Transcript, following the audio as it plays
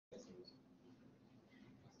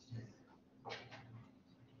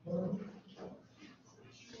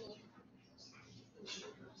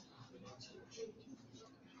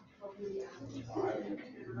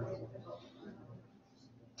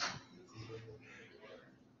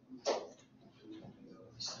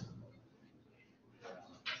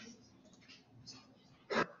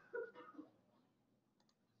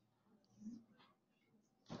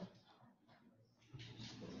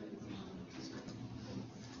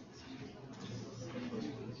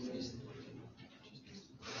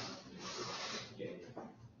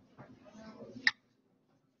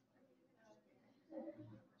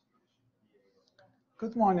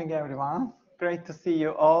Good morning, everyone. Great to see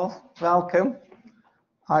you all. Welcome.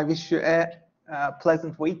 I wish you a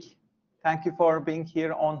pleasant week. Thank you for being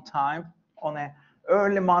here on time on an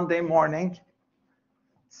early Monday morning.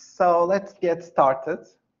 So let's get started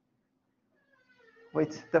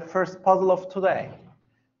with the first puzzle of today.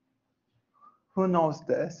 Who knows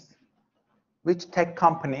this? Which tech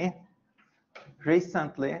company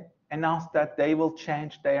recently announced that they will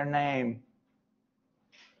change their name?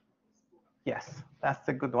 Yes, that's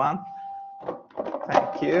a good one.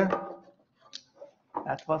 Thank you.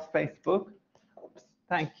 That was Facebook.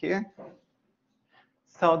 Thank you.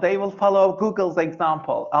 So they will follow Google's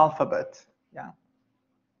example, Alphabet. Yeah.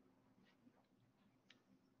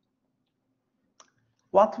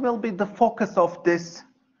 What will be the focus of this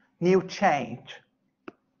new change,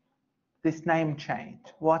 this name change?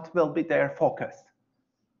 What will be their focus?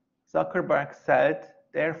 Zuckerberg said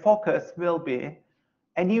their focus will be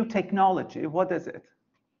a new technology. What is it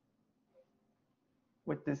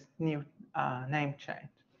with this new name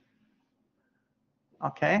change?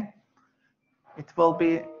 Okay, it will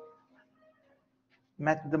be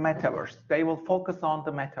the metaverse. They will focus on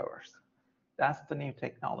the metaverse. That's the new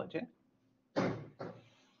technology.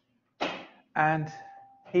 And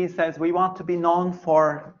he says we want to be known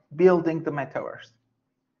for building the metaverse.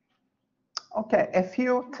 Okay, a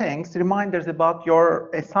few things, reminders about your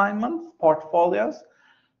assignments, portfolios.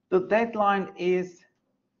 The deadline is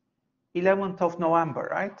 11th of November,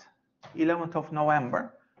 right? 11th of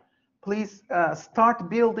November. Please start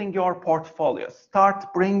building your portfolios.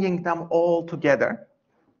 Start bringing them all together.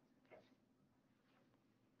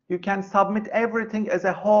 You can submit everything as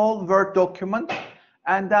a whole Word document.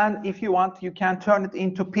 And then if you want, you can turn it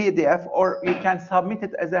into PDF or you can submit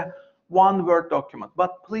it as a one Word document.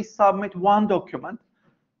 But please submit one document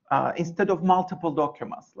instead of multiple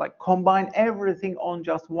documents. Like combine everything on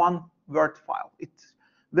just one Word file. It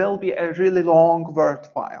will be a really long Word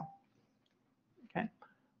file. Okay.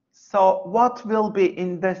 So what will be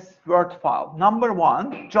in this Word file? Number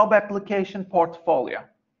one, job application portfolio.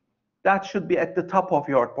 That should be at the top of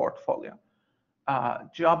your portfolio.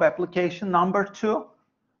 Job application. Number two,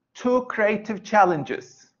 2 creative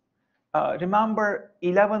challenges. Remember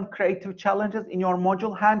 11 creative challenges in your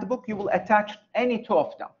module handbook. You will attach any 2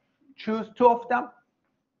 of them. Choose 2 of them,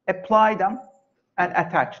 apply them, and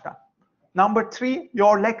attach them. Number 3,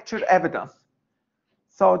 your lecture evidence.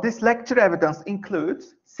 So this lecture evidence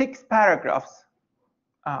includes 6 paragraphs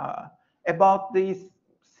about these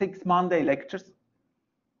 6 Monday lectures,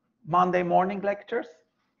 Monday morning lectures.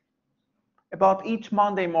 About each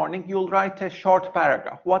Monday morning, you'll write a short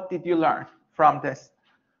paragraph. What did you learn from this?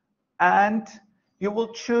 And you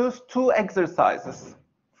will choose 2 exercises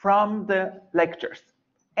from the lectures.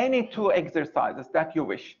 Any 2 exercises that you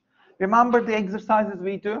wish. Remember the exercises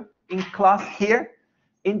we do in class here?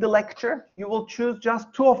 In the lecture, you will choose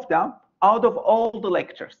just 2 of them out of all the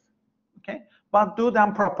lectures. Okay? But do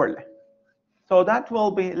them properly. So that will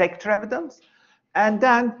be lecture evidence. And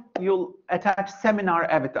then you'll attach seminar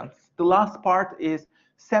evidence. The last part is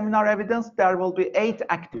seminar evidence. There will be 8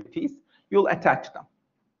 activities. You'll attach them.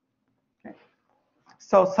 Okay.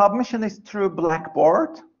 So submission is through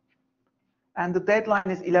Blackboard. And the deadline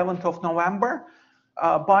is 11th of November.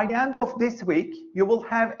 By the end of this week, you will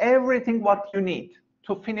have everything what you need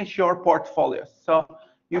to finish your portfolio. So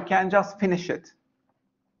you can just finish it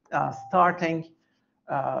starting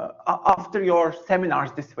after your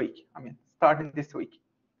seminars this week. I mean, starting this week.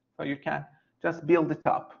 So you can just build it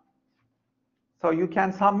up. So you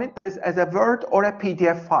can submit this as a Word or a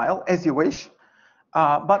PDF file as you wish,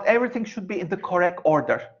 but everything should be in the correct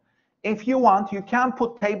order. If you want, you can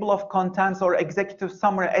put table of contents or executive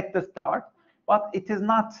summary at the start, but it is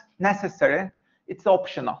not necessary. It's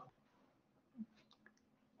optional.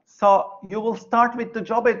 So you will start with the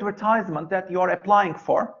job advertisement that you're applying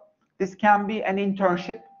for. This can be an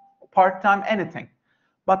internship, part-time, anything.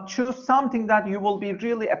 But choose something that you will be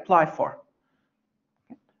really apply for.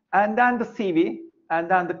 And then the CV, and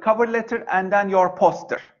then the cover letter, and then your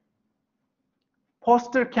poster.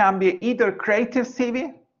 Poster can be either creative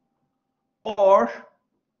CV or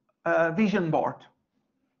vision board.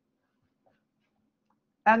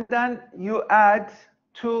 And then you add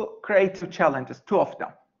 2 creative challenges, 2 of them.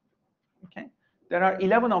 Okay. There are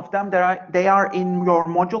 11 of them. They are in your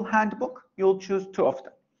module handbook. You'll choose 2 of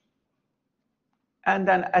them. And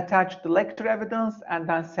then attach the lecture evidence and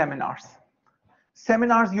then seminars.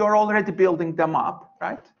 Seminars, you're already building them up,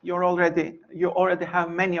 right? You already have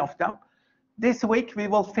many of them. This week, we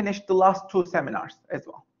will finish the last 2 seminars as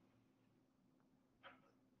well.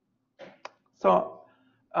 So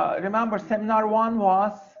remember, seminar 1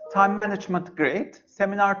 was time management grid.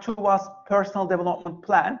 Seminar 2 was personal development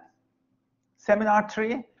plan. Seminar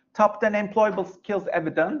 3, top 10 employable skills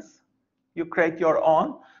evidence. You create your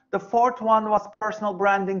own. The fourth one was personal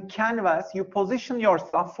branding canvas. You position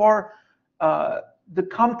yourself for the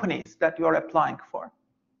companies that you're applying for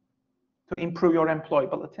to improve your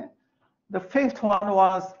employability. The fifth one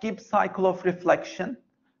was Gibbs cycle of reflection.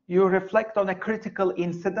 You reflect on a critical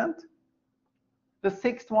incident. The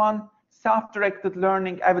sixth one, self-directed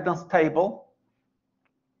learning evidence table.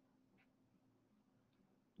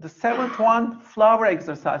 The seventh one, flower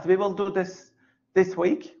exercise. We will do this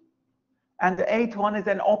week. And the eighth one is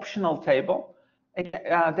an optional table.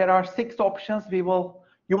 There are 6 options. You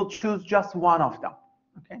will choose just one of them.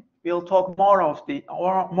 Okay. We'll talk more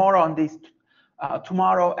on these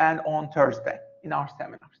tomorrow and on Thursday in our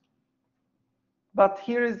seminars. But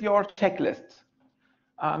here is your checklist.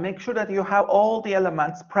 Make sure that you have all the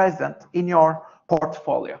elements present in your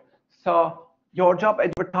portfolio. So your job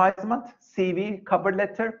advertisement, CV, cover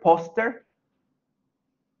letter, poster,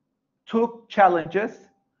 2 challenges,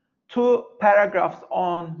 2 paragraphs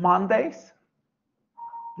on Mondays,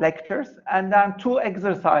 lectures, and then 2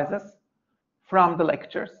 exercises from the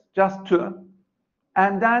lectures, just 2.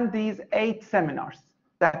 And then these 8 seminars.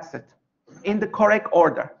 That's it, in the correct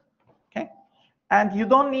order. Okay, and you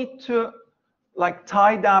don't need to like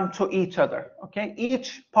tie them to each other. Okay,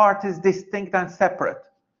 each part is distinct and separate,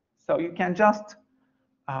 so you can just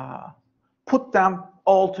put them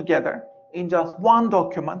all together in just one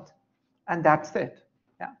document, and that's it.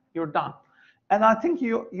 Yeah, you're done. And I think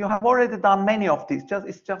you have already done many of these.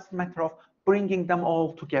 It's just a matter of bringing them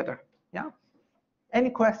all together. Yeah. Any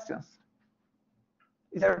questions?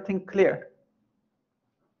 Is everything clear?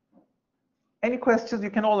 Any questions, you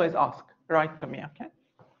can always ask. Write to me, okay?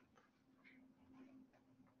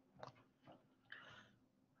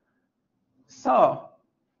 So,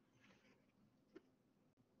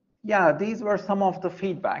 yeah, these were some of the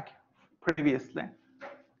feedback previously.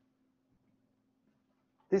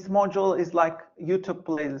 This module is like YouTube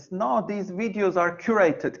playlist. No, these videos are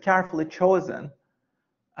curated, carefully chosen.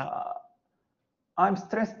 I'm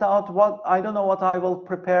stressed out. I don't know what I will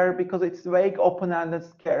prepare because it's vague, open-ended,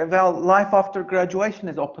 scary. Well, life after graduation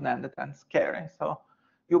is open-ended and scary. So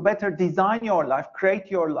you better design your life,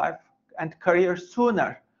 create your life and career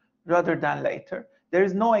sooner rather than later. There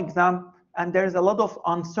is no exam, and there's a lot of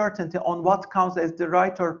uncertainty on what counts as the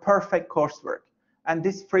right or perfect coursework. And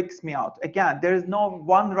this freaks me out. Again, there is no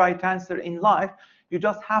one right answer in life. You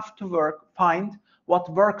just have to find what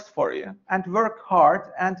works for you and work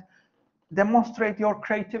hard and demonstrate your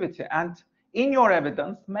creativity, and in your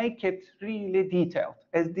evidence, make it really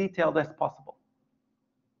detailed as possible.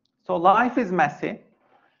 So life is messy.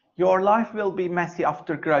 Your life will be messy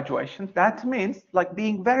after graduation. That means like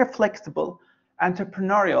being very flexible,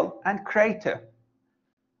 entrepreneurial, and creative,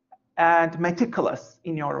 and meticulous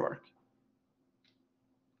in your work.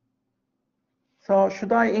 So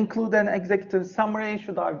should I include an executive summary?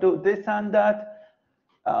 Should I do this and that?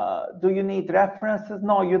 Do you need references?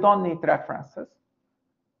 No, you don't need references.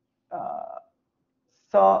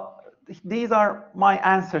 So these are my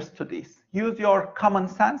answers to these. Use your common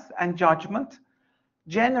sense and judgment.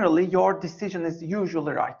 Generally, your decision is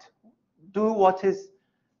usually right. Do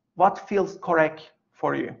what feels correct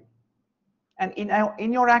for you. And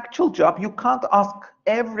in your actual job, you can't ask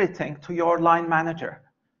everything to your line manager.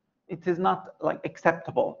 It is not like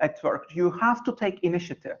acceptable at work. You have to take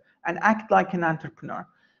initiative and act like an entrepreneur.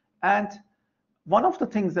 And one of the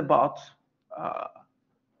things about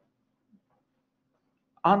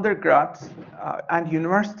undergrad and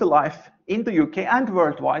university life in the UK and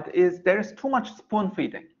worldwide is there is too much spoon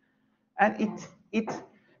feeding, and it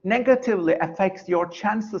negatively affects your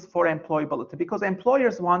chances for employability, because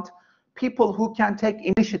employers want people who can take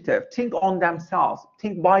initiative, think on themselves,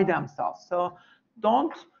 think by themselves. So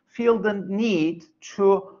don't feel the need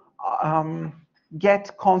to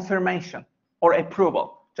get confirmation or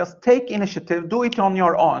approval. Just take initiative, do it on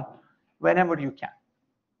your own whenever you can.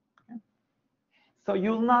 Okay? So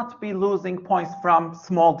you'll not be losing points from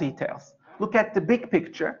small details. Look at the big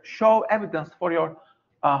picture, show evidence for your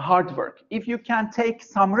hard work. If you can take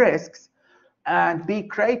some risks and be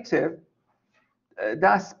creative,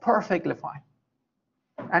 that's perfectly fine.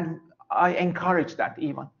 And I encourage that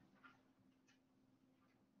even.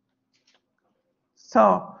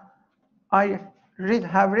 So I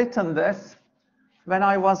have written this when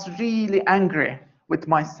I was really angry with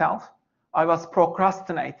myself. I was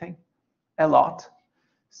procrastinating a lot.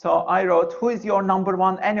 So I wrote, who is your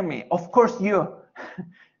 #1 enemy? Of course, you.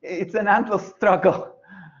 It's an endless struggle.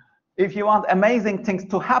 If you want amazing things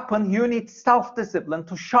to happen, you need self-discipline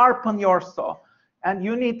to sharpen your saw. And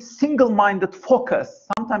you need single-minded focus.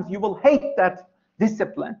 Sometimes you will hate that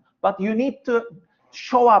discipline, but you need to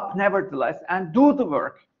show up nevertheless and do the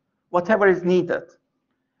work, whatever is needed.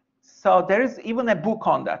 So there is even a book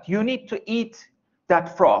on that. You need to eat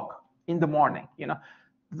that frog in the morning. You know,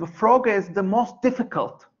 the frog is the most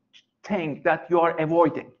difficult thing that you are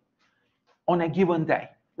avoiding on a given day.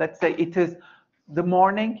 Let's say it is the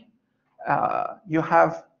morning, you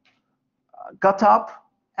have got up,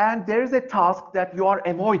 and there is a task that you are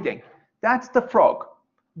avoiding. That's the frog.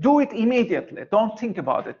 Do it immediately. Don't think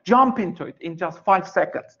about it. Jump into it in just 5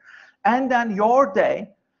 seconds. And then your day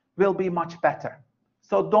will be much better.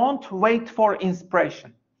 So don't wait for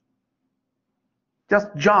inspiration. Just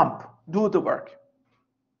jump, do the work.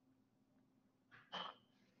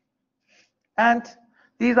 And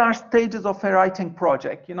these are stages of a writing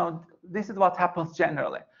project. You know, this is what happens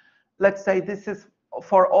generally. Let's say this is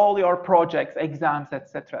for all your projects, exams,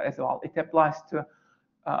 etc. as well. It applies to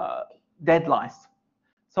deadlines.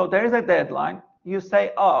 So there is a deadline. You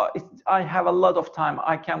say, oh, I have a lot of time.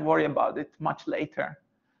 I can worry about it much later.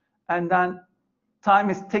 And then time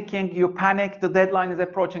is ticking. You panic. The deadline is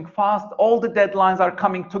approaching fast. All the deadlines are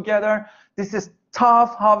coming together. This is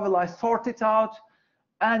tough. How will I sort it out?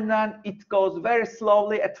 And then it goes very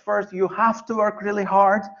slowly. At first, you have to work really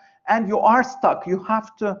hard, and you are stuck. You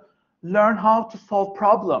have to learn how to solve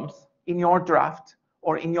problems in your draft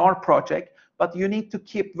or in your project, but you need to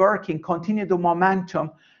keep working, continue the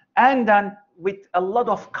momentum, and then with a lot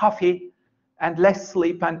of coffee and less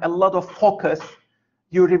sleep and a lot of focus,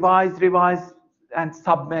 you revise, and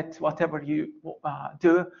submit whatever you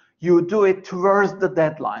do. You do it towards the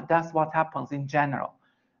deadline. That's what happens in general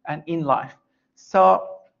and in life. So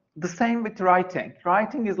the same with writing.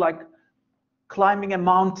 Writing is like climbing a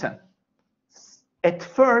mountain. At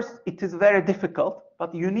first, it is very difficult,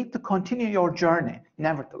 but you need to continue your journey,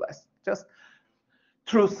 nevertheless, just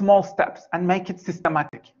through small steps and make it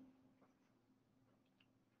systematic.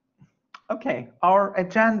 Okay, our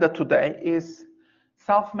agenda today is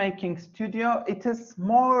Self-Making Studio. It is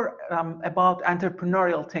more about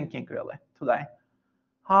entrepreneurial thinking, really, today.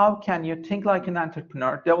 How can you think like an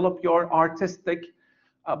entrepreneur, develop your artistic,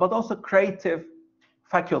 but also creative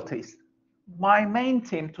faculties? My main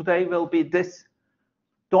theme today will be this: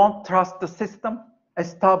 don't trust the system,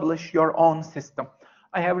 establish your own system.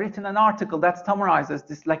 I have written an article that summarizes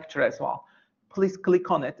this lecture as well. Please click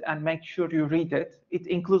on it and make sure you read it. It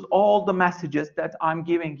includes all the messages that I'm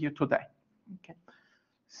giving you today. Okay.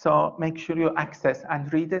 So make sure you access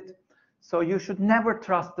and read it. So you should never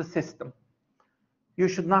trust the system. You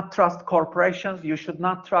should not trust corporations. You should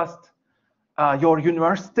not trust your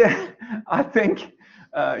university. I think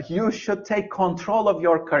you should take control of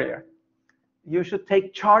your career. You should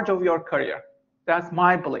take charge of your career. That's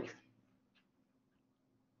my belief.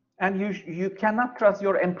 And you cannot trust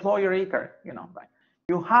your employer either. You know,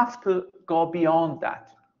 you have to go beyond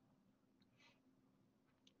that.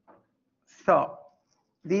 So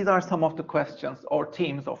these are some of the questions or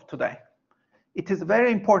themes of today. It is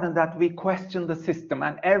very important that we question the system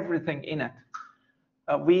and everything in it.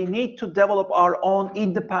 We need to develop our own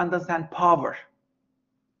independence and power.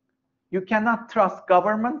 You cannot trust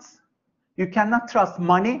governments. You cannot trust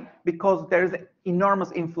money because there is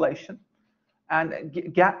enormous inflation. And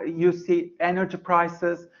you see energy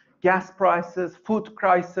prices, gas prices, food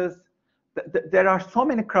crisis. There are so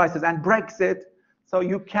many crises, and Brexit. So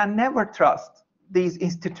you can never trust these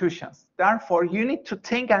institutions. Therefore, you need to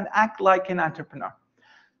think and act like an entrepreneur.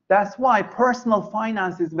 That's why personal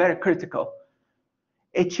finance is very critical.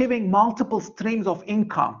 Achieving multiple streams of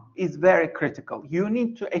income is very critical. You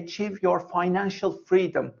need to achieve your financial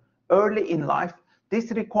freedom early in life.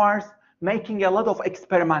 This requires making a lot of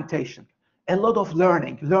experimentation, a lot of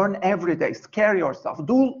learning. Learn every day, scare yourself,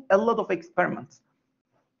 do a lot of experiments,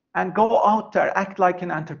 and go out there, act like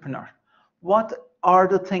an entrepreneur. What are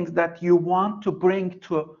the things that you want to bring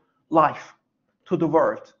to life, to the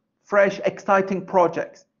world? Fresh, exciting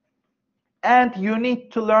projects. And you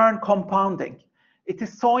need to learn compounding. It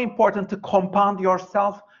is so important to compound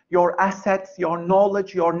yourself, your assets, your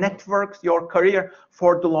knowledge, your networks, your career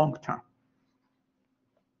for the long term.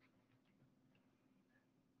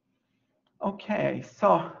 Okay,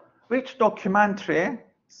 so which documentary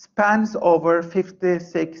spans over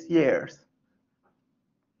 56 years?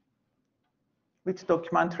 Which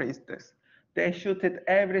documentary is this? They shoot it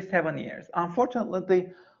every 7 years. Unfortunately,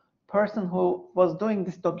 the person who was doing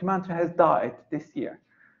this documentary has died this year.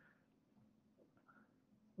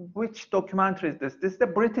 Which documentary is this? This is a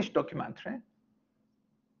British documentary.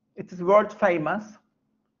 It is world famous.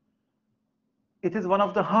 It is one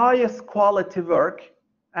of the highest quality work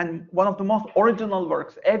and one of the most original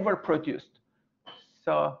works ever produced.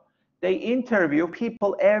 So they interview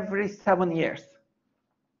people every 7 years.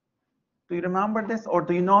 Do you remember this, or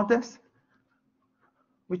do you know this?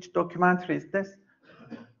 Which documentary is this?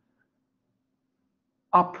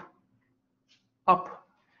 Up.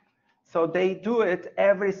 So they do it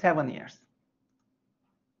every 7 years.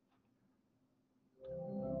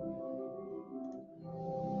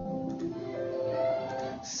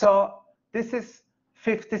 So this is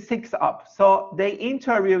 56 up. So they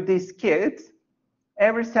interview these kids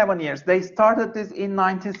every 7 years. They started this in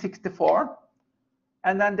 1964,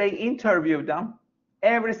 and then they interview them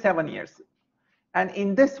every 7 years. And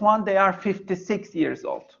in this one, they are 56 years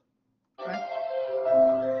old. Right?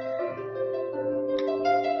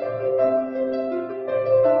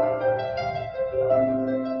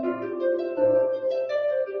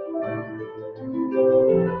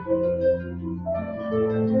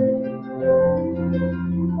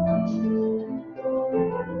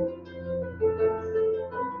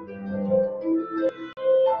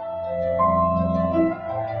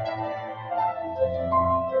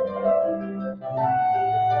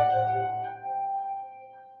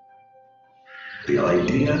 The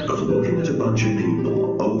idea of looking at a bunch of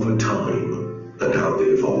people over time and how they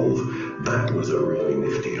evolve, that was a really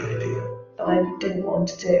nifty idea. I didn't want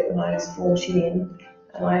to do it when I was 14,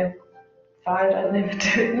 and I vowed I'd never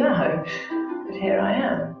do it now, but here I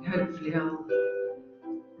am. Hopefully I'll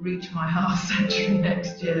reach my half century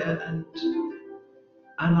next year and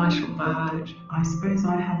I shall bow out. I suppose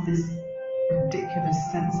I have this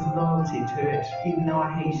ridiculous sense of loyalty to it, even though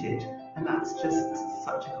I hate it, and that's just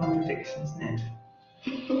such a contradiction, isn't it?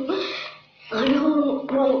 I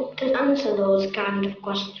don't want to answer those kind of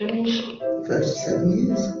questions. 37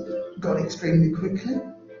 years, gone extremely quickly.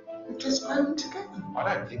 We've just grown together.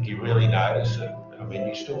 I don't think you really notice it. I mean,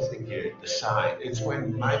 you still think you're the same. It's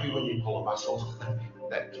when you pull a muscle,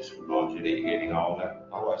 that just reminds you that you're getting older.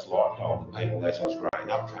 I always liked older people as I was growing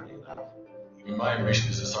up, funny enough. My ambition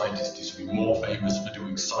as a scientist is to be more famous for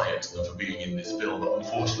doing science than for being in this film, but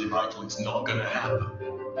unfortunately, Michael, it's not going to happen.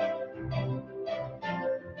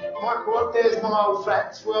 Michael, up there's my old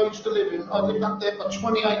flats where I used to live in. I lived up there for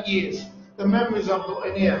 28 years. The memories I've got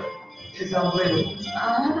in here is unbelievable.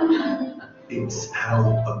 It's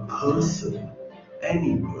how a person,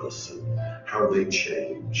 any person, how they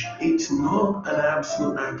change. It's not an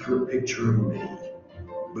absolute accurate picture of me,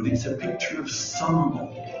 but it's a picture of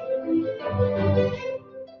somebody.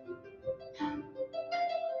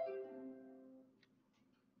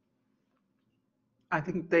 I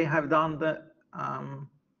think they have done the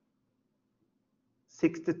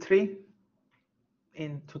 63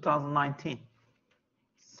 in 2019.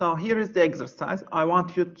 So here is the exercise. I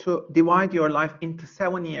want you to divide your life into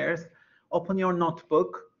 7 years. Open your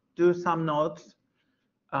notebook, do some notes.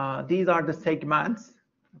 These are the segments,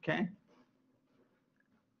 okay?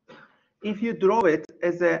 If you draw it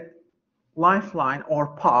as a lifeline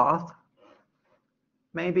or path,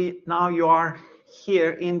 maybe now you are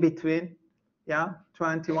here in between, yeah,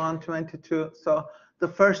 21, 22. So the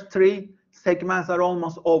first 3 segments are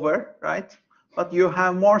almost over, right? But you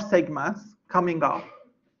have more segments coming up.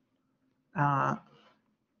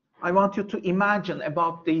 I want you to imagine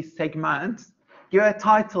about these segments, give a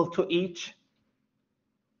title to each.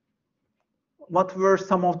 What were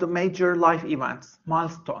some of the major life events,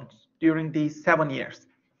 milestones during these 7 years?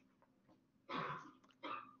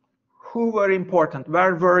 Who were important?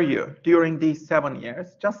 Where were you during these 7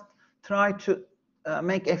 years? Just try to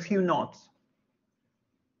make a few notes.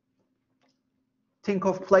 Think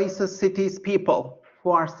of places, cities, people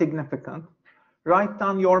who are significant. Write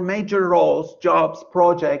down your major roles, jobs,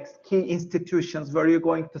 projects, key institutions, where you're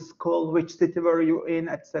going to school, which city were you in,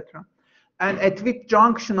 etc. And at which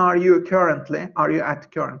junction are you at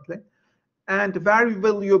currently? And where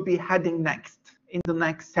will you be heading next in the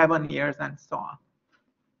next 7 years and so on?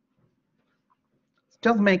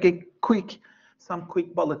 Just make some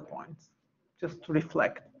quick bullet points, just to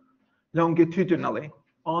reflect longitudinally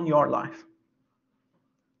on your life.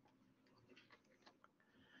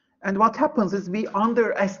 And what happens is we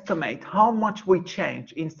underestimate how much we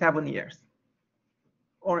change in 7 years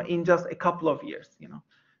or in just a couple of years, you know.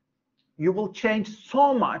 You will change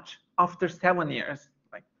so much after 7 years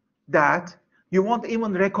like that, you won't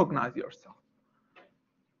even recognize yourself.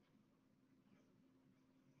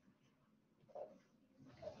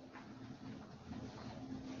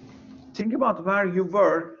 Think about where you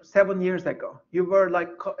were 7 years ago. You were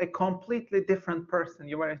like a completely different person.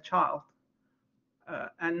 You were a child.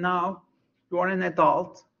 And now you are an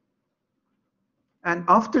adult. And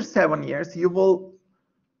after 7 years, you will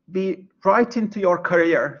be right into your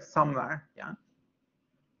career somewhere. Yeah.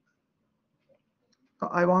 So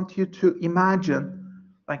I want you to imagine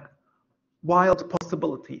wild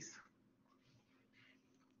possibilities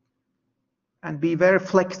and be very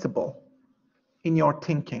flexible in your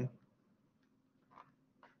thinking.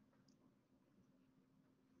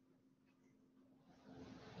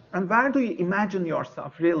 And where do you imagine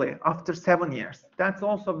yourself really after 7 years? That's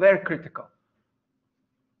also very critical.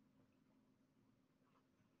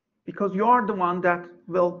 Because you are the one that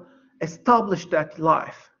will establish that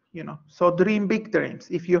life, you know. So dream big dreams.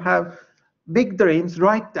 If you have big dreams,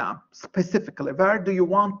 write down specifically, where do you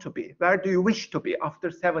want to be? Where do you wish to be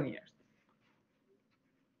after 7 years?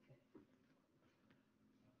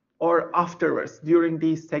 Or afterwards, during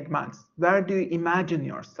these segments, where do you imagine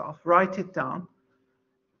yourself? Write it down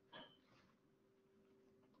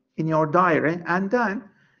in your diary, and then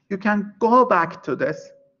you can go back to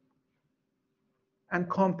this and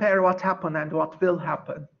compare what happened and what will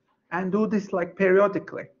happen, and do this like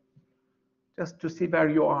periodically, just to see where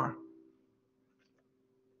you are.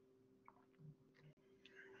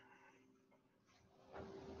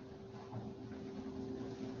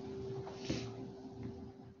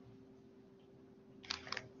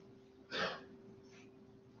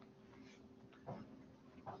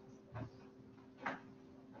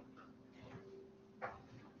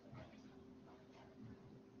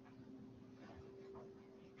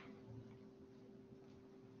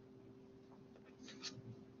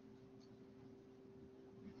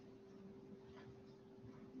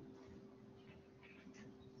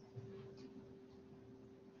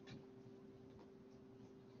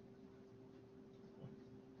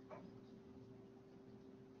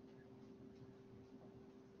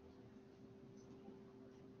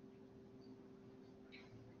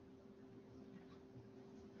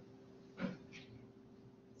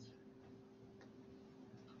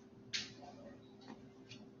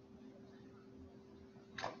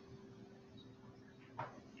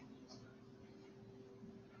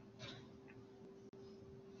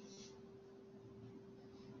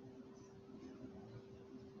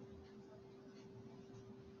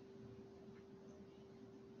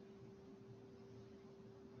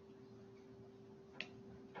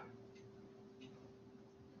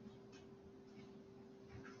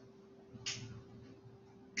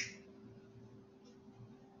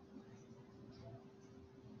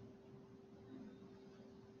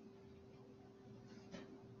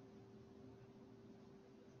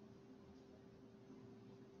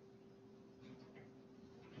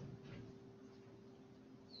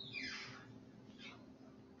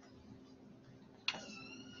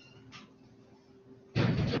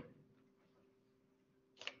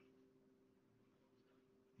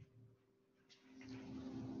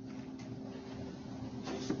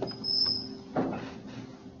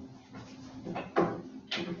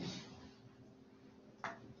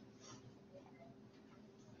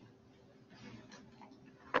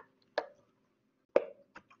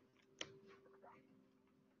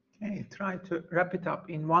 Okay, try to wrap it up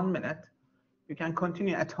in 1 minute. You can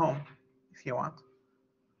continue at home if you want.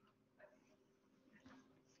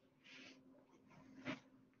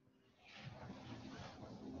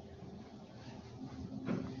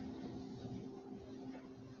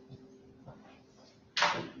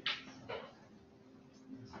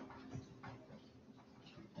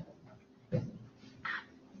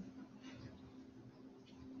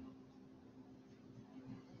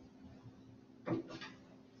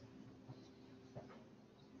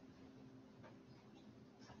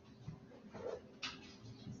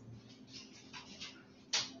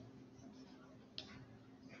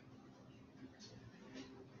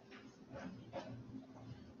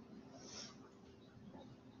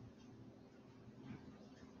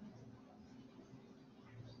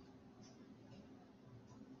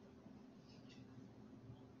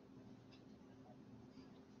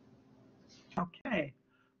 Okay.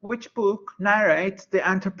 Which book narrates the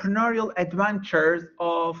entrepreneurial adventures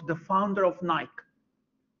of the founder of Nike?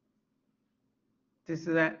 This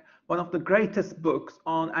is one of the greatest books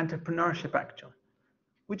on entrepreneurship, actually.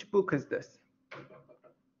 Which book is this?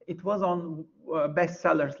 It was on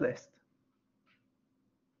bestsellers list.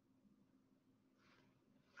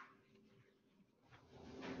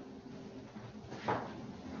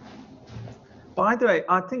 By the way,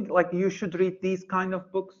 I think like you should read these kind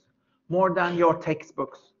of books more than your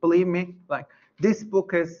textbooks. Believe me, like this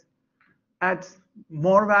book adds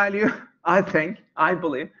more value, I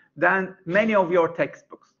believe, than many of your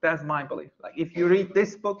textbooks. That's my belief. Like if you read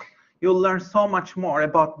this book, you'll learn so much more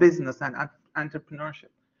about business and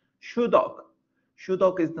entrepreneurship. Shoe Dog. Shoe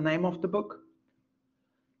Dog is the name of the book.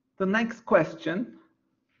 The next question,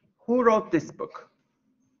 who wrote this book?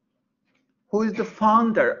 Who is the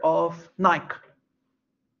founder of Nike?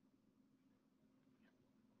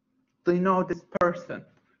 Do you know this person?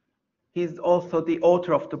 He's also the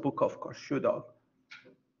author of the book, of course, Shoe Dog.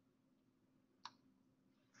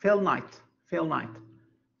 Phil Knight. Phil Knight.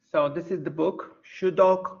 So this is the book, Shoe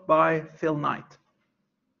Dog by Phil Knight.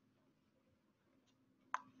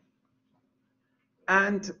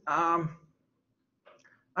 And I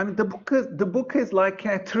mean, the book is like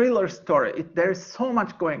a thriller story. There's so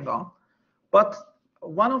much going on. But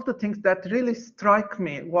one of the things that really struck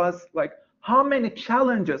me was like how many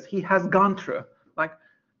challenges he has gone through. Like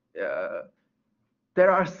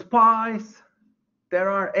there are spies, there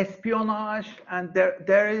are espionage, and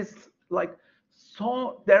there is like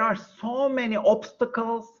there are so many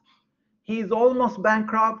obstacles. He's almost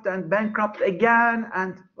bankrupt and bankrupt again,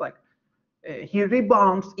 and like he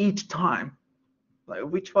rebounds each time,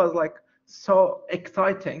 which was like so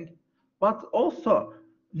exciting, but also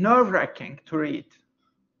nerve-wracking to read.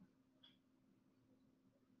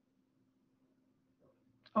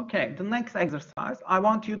 Okay, the next exercise, I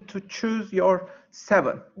want you to choose your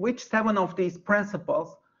 7. Which 7 of these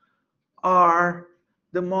principles are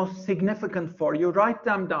the most significant for you? Write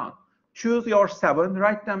them down. Choose your 7,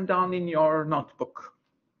 write them down in your notebook.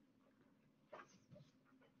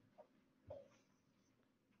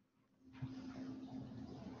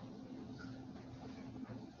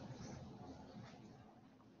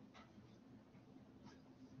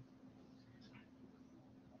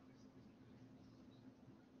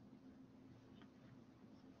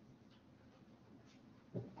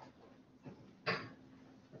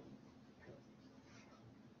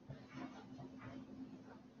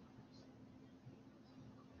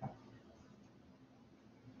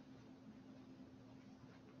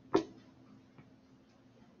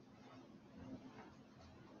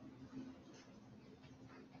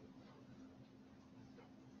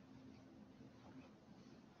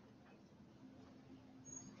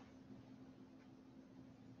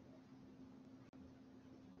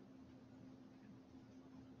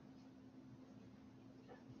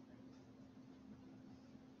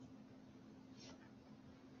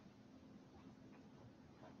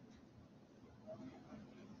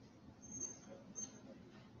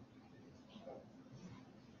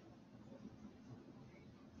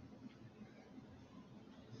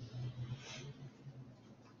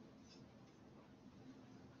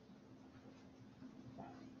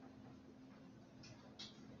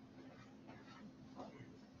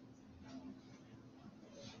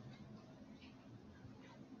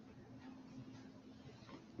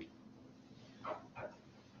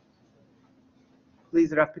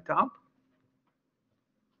 Please wrap it up.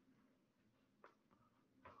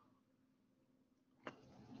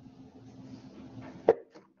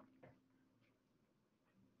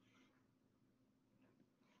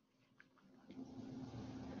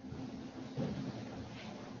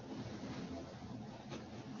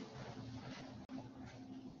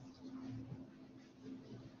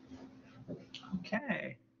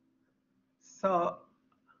 Okay. So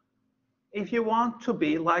if you want to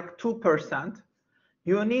be like 2%,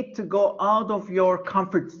 you need to go out of your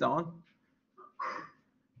comfort zone,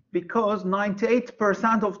 because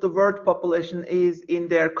 98% of the world population is in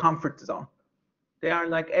their comfort zone. They are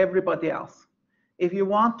like everybody else. If you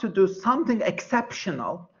want to do something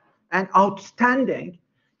exceptional and outstanding,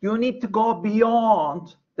 you need to go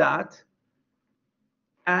beyond that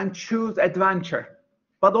and choose adventure,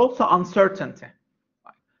 but also uncertainty.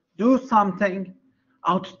 Do something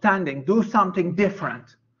outstanding, do something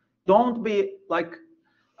different. Don't be like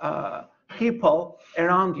people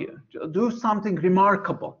around you. Do something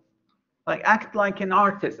remarkable. Like act like an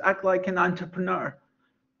artist, act like an entrepreneur,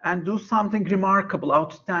 and do something remarkable,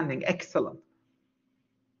 outstanding, excellent.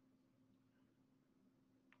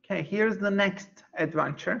 Okay, here's the next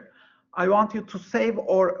adventure. I want you to save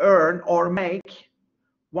or earn or make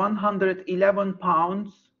 111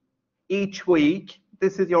 pounds each week.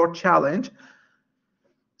 This is your challenge.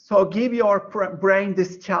 So give your brain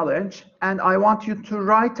this challenge, and I want you to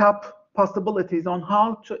write up possibilities on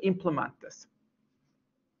how to implement this.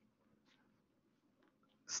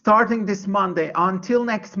 Starting this Monday until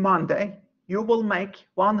next Monday, you will make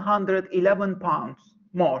 111 pounds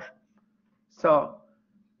more. So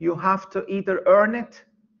you have to either earn it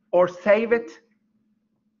or save it.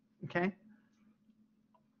 Okay?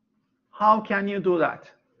 How can you do that?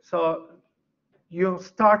 So you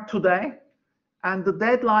start today, and the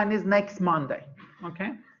deadline is next Monday.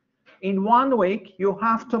 Okay? In 1 week, you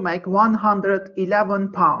have to make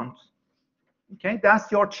 111 pounds. Okay,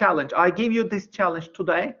 that's your challenge. I give you this challenge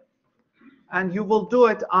today, and you will do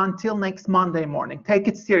it until next Monday morning. Take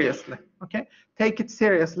it seriously, okay? Take it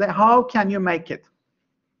seriously. How can you make it?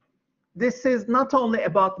 This is not only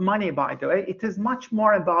about money, by the way. It is much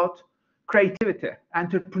more about creativity,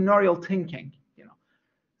 entrepreneurial thinking.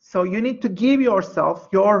 So you need to give yourself,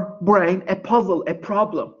 your brain, a puzzle, a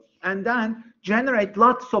problem, and then generate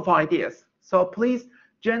lots of ideas. So please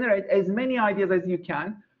generate as many ideas as you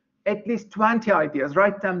can, at least 20 ideas.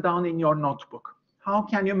 Write them down in your notebook. How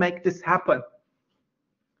can you make this happen?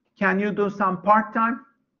 Can you do some part-time,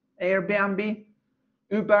 Airbnb,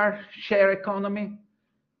 Uber, share economy?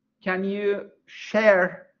 Can you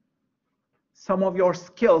share some of your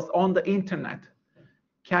skills on the internet?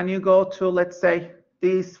 Can you go to, let's say,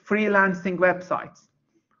 these freelancing websites,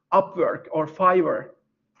 Upwork or Fiverr?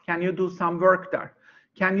 Can you do some work there?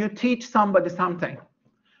 Can you teach somebody something?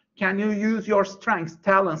 Can you use your strengths,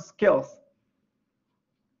 talents, skills?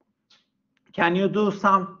 Can you do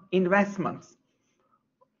some investments?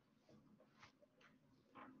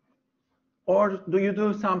 Or do you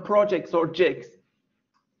do some projects or gigs?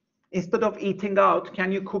 Instead of eating out,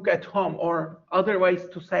 can you cook at home or other ways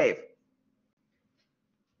to save?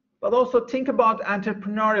 But also think about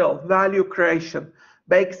entrepreneurial value creation,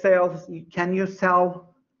 bake sales. Can you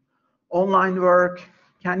sell online work?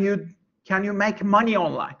 Can you make money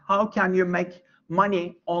online? How can you make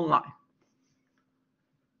money online?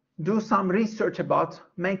 Do some research about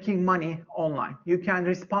making money online. You can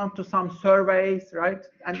respond to some surveys, right?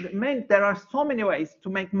 And there are so many ways to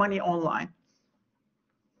make money online.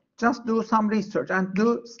 Just do some research and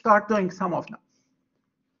start doing some of them.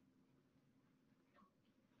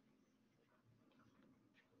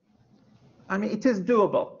 I mean, it is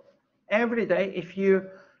doable. Every day, if you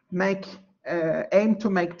aim to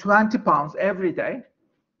make 20 pounds every day,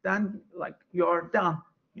 then like you're done,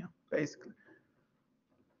 basically.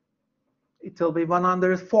 It will be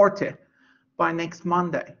 140 by next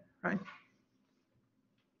Monday, right?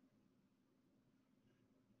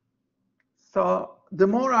 So the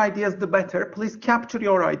more ideas, the better. Please capture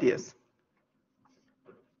your ideas.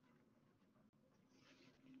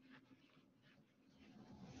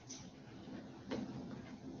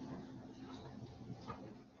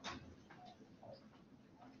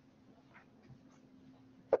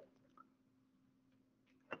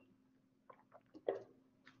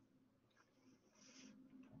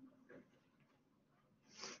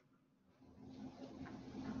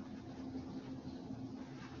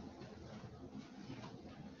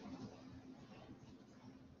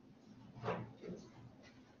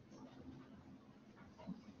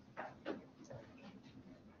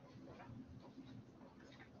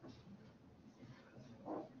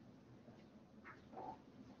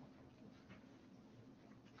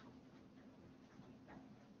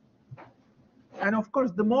 And of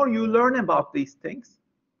course, the more you learn about these things,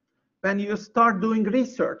 when you start doing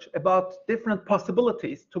research about different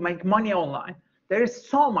possibilities to make money online, there is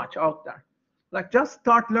so much out there. Like just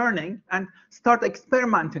start learning and start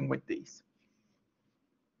experimenting with these.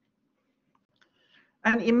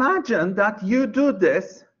 And imagine that you do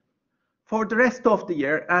this for the rest of the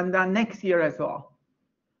year and then next year as well.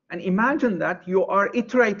 And imagine that you are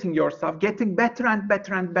iterating yourself, getting better and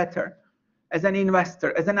better and better as an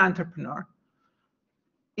investor, as an entrepreneur.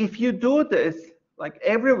 If you do this like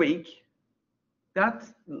every week,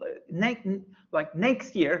 that's like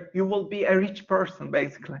next year, you will be a rich person,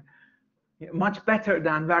 basically. Much better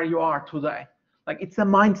than where you are today. Like it's a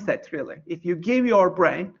mindset, really. If you give your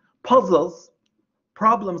brain puzzles,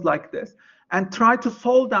 problems like this, and try to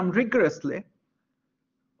solve them rigorously,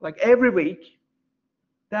 like every week,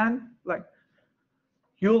 then like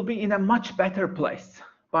you'll be in a much better place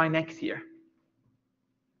by next year.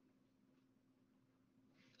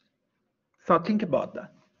 So think about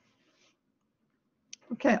that.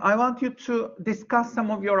 Okay, I want you to discuss some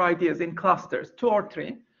of your ideas in clusters, 2 or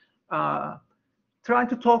 3. Try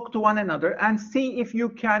to talk to one another and see if you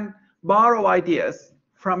can borrow ideas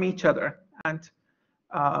from each other and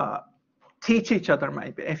teach each other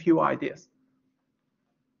maybe a few ideas.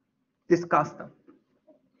 Discuss them.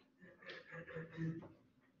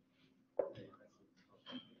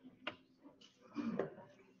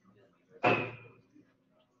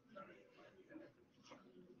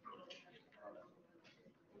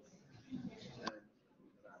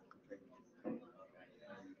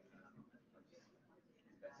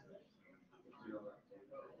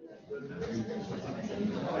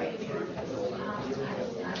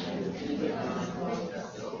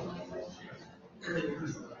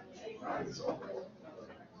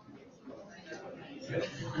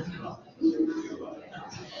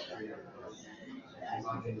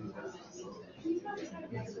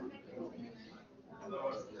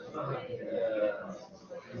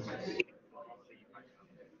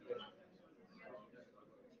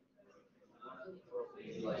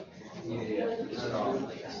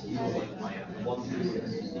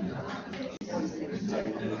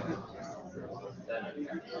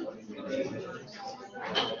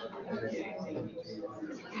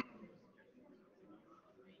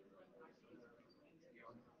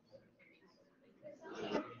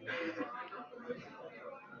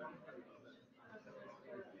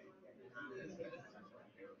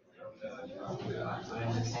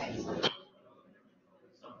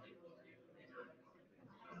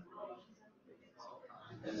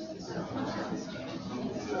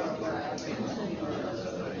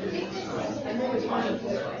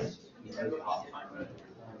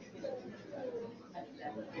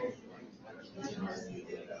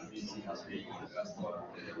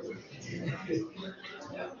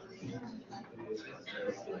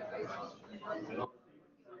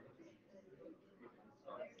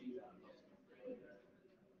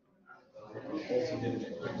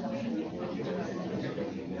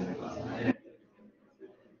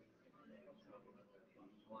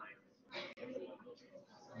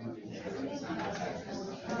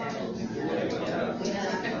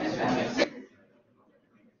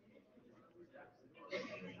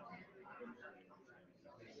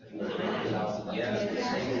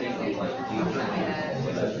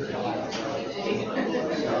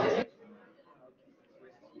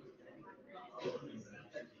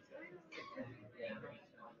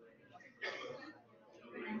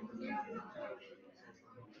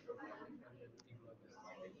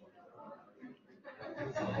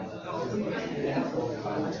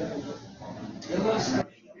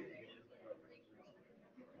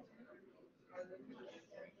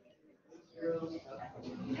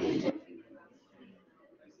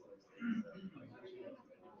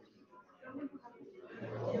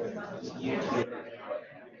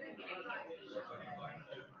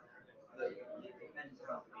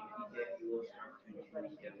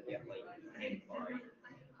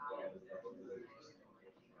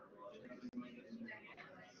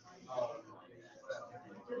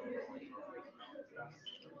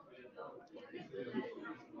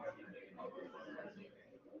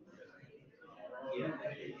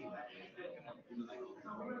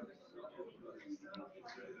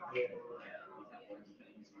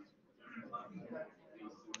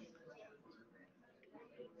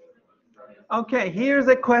 Okay, here's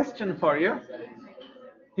a question for you.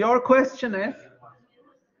 Your question is,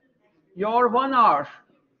 your 1 hour,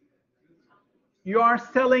 you are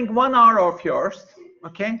selling 1 hour of yours,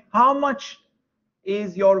 okay? How much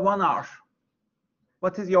is your 1 hour?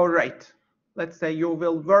 What is your rate? Let's say you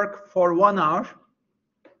will work for 1 hour.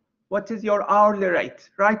 What is your hourly rate?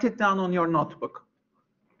 Write it down on your notebook.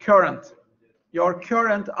 Current, your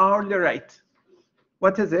current hourly rate.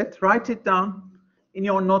 What is it? Write it down in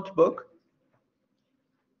your notebook.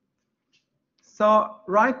 So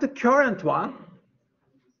write the current one,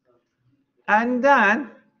 and then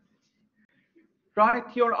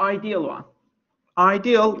write your ideal one.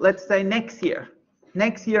 Ideal, let's say next year.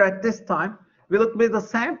 Next year at this time, will it be the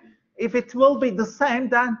same? If it will be the same,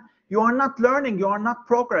 then you are not learning, you are not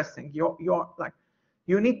progressing.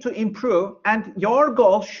 You need to improve, and your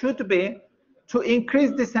goal should be to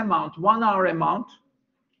increase this amount, 1 hour amount,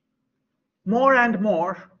 more and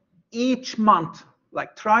more each month.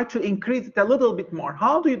 Like, try to increase it a little bit more.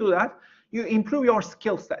 How do you do that? You improve your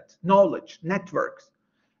skill set, knowledge, networks,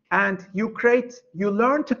 and you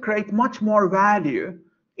learn to create much more value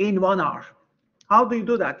in 1 hour. How do you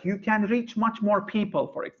do that? You can reach much more people,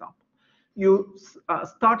 for example. You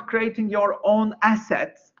start creating your own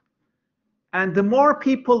assets, and the more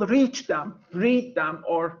people reach them, read them,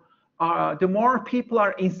 or the more people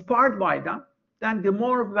are inspired by them, then the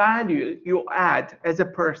more value you add as a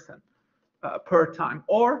person per time.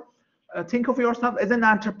 Or think of yourself as an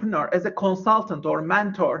entrepreneur, as a consultant or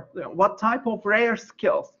mentor. What type of rare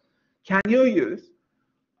skills can you use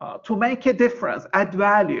to make a difference, add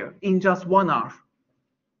value in just 1 hour?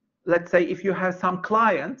 Let's say if you have some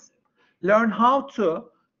clients, learn how to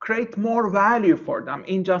create more value for them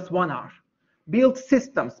in just 1 hour. Build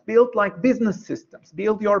systems, build like business systems,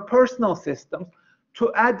 build your personal systems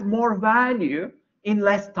to add more value in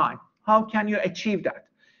less time. How can you achieve that?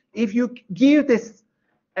 If you give this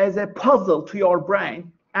as a puzzle to your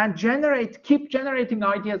brain and keep generating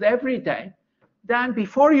ideas every day, then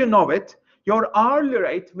before you know it, your hourly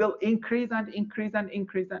rate will increase and increase and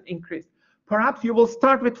increase and increase. Perhaps you will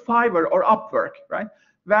start with Fiverr or Upwork, right?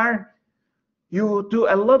 Where you do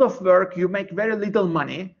a lot of work, you make very little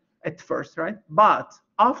money at first, right? But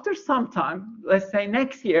after some time, let's say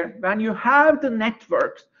next year, when you have the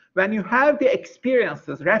networks, when you have the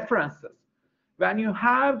experiences, references, when you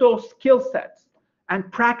have those skill sets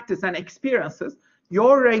and practice and experiences,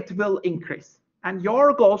 your rate will increase. And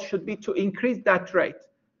your goal should be to increase that rate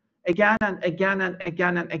again and again and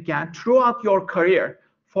again and again throughout your career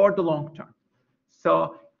for the long term.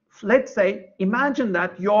 So let's say, imagine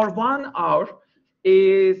that your 1 hour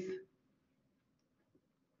is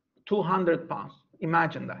 200 pounds.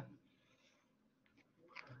 Imagine that.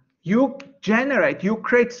 You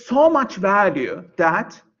create so much value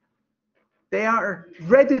that they are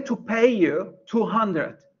ready to pay you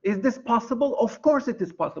 200. Is this possible? Of course it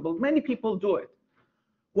is possible. Many people do it.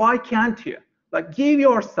 Why can't you? Like, give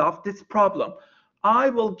yourself this problem. I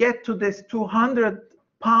will get to this 200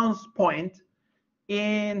 pounds point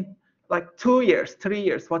in like 2 years, 3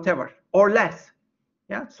 years, whatever, or less.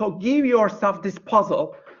 Yeah. So give yourself this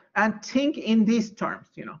puzzle and think in these terms,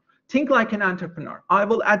 you know. Think like an entrepreneur. I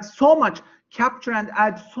will add so much, capture and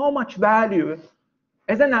add so much value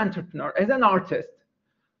as an entrepreneur, as an artist,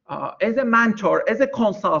 as a mentor, as a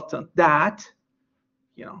consultant, that,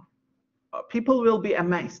 you know, people will be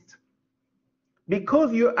amazed.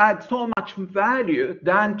 Because you add so much value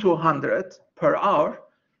than 200 per hour,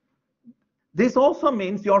 this also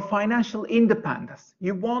means your financial independence.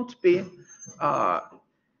 You won't be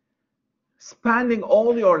spending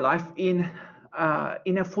all your life in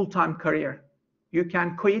a full-time career. You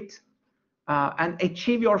can quit and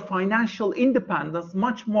achieve your financial independence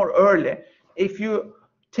much more early if you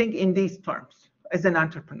think in these terms as an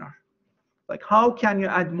entrepreneur. Like, how can you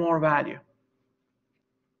add more value?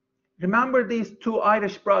 Remember these two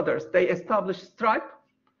Irish brothers, they established Stripe,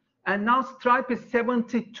 and now Stripe is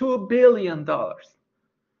 $72 billion,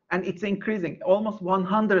 and it's increasing, almost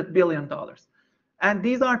 $100 billion. And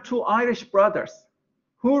these are two Irish brothers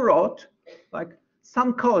who wrote like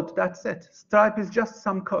some code, that's it. Stripe is just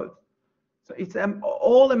some code. So it's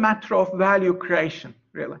all a matter of value creation,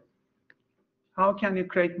 really. How can you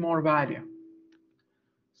create more value?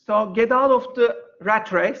 So get out of the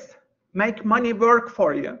rat race, make money work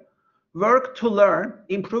for you, work to learn,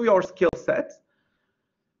 improve your skill sets,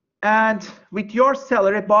 and with your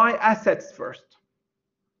salary, buy assets first.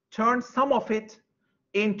 Turn some of it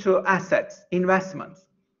into assets, investments.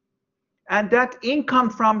 And that income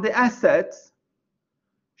from the assets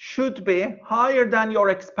should be higher than your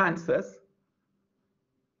expenses,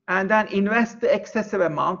 and then invest the excessive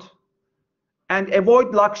amount and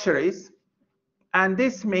avoid luxuries. And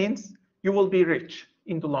this means you will be rich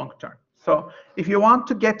in the long term. So if you want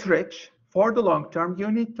to get rich for the long term,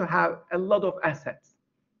 you need to have a lot of assets.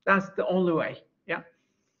 That's the only way, yeah?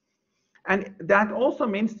 And that also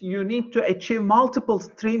means you need to achieve multiple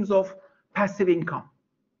streams of passive income.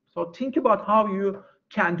 So think about how you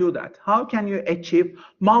can do that. How can you achieve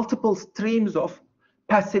multiple streams of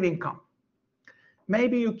passive income?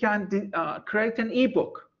 Maybe you can create an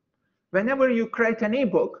ebook. Whenever you create an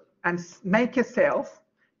ebook and make a sales,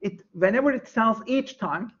 whenever it sells each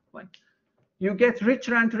time, like, you get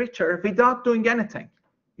richer and richer without doing anything.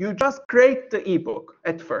 You just create the ebook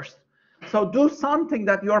at first. So do something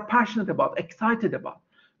that you're passionate about, excited about.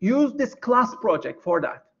 Use this class project for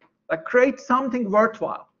that. Like, create something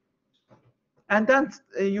worthwhile. And then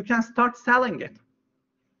you can start selling it.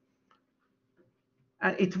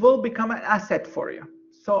 And it will become an asset for you.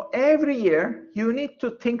 So every year, you need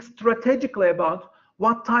to think strategically about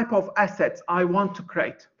what type of assets I want to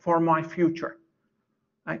create for my future.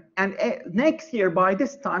 Right? And next year, by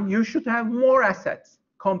this time, you should have more assets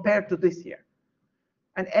compared to this year.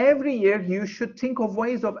 And every year, you should think of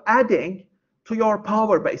ways of adding to your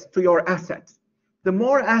power base, to your assets. The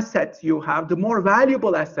more assets you have, the more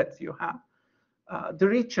valuable assets you have, the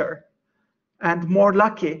richer and more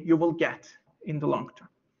lucky you will get in the long term.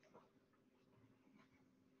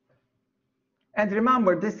 And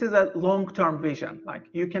remember, this is a long-term vision. Like,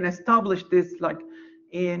 you can establish this like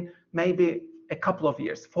in maybe a couple of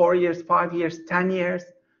years, 4 years, 5 years, 10 years.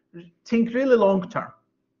 Think really long-term.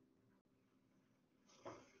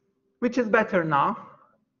 Which is better now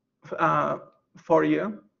for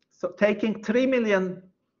you? So taking $3 million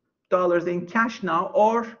in cash now,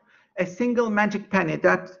 or a single magic penny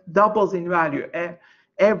that doubles in value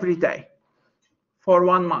every day for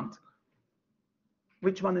 1 month.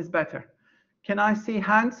 Which one is better? Can I see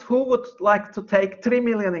hands? Who would like to take 3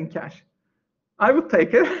 million in cash? I would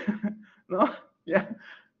take it. No? Yeah.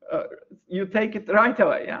 You take it right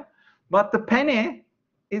away, yeah? But the penny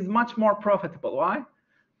is much more profitable. Why?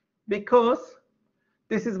 Because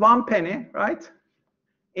this is 1 penny, right?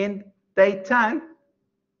 In day 10,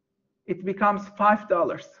 it becomes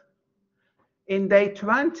 $5. In day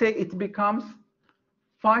 20, it becomes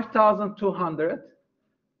 5,200.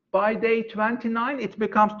 By day 29, it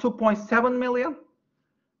becomes 2.7 million.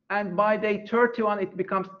 And by day 31, it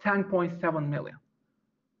becomes 10.7 million.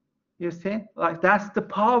 You see, like, that's the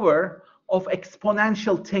power of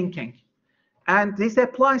exponential thinking. And this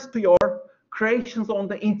applies to your creations on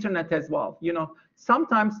the internet as well. You know,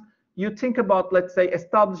 sometimes you think about, let's say,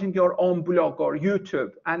 establishing your own blog or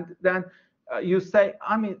YouTube, and then you say,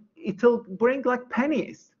 I mean, it'll bring like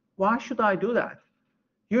pennies. Why should I do that?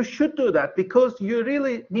 You should do that because you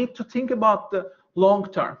really need to think about the long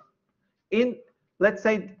term. In, let's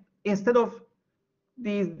say, instead of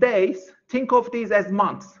these days, think of these as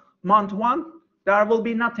months. Month 1, there will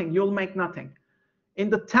be nothing. You'll make nothing. In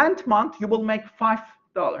the 10th month, you will make $5.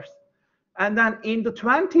 And then in the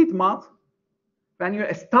 20th month, when you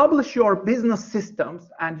establish your business systems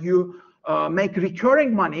and you make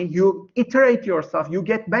recurring money, you iterate yourself, you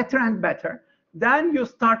get better and better, then you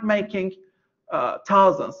start making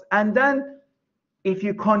thousands. And then if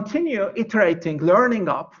you continue iterating, learning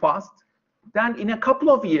up fast, then in a couple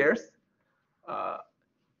of years,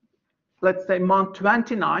 let's say month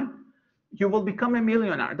 29, you will become a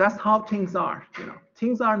millionaire. That's how things are. You know,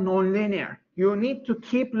 things are non-linear. You need to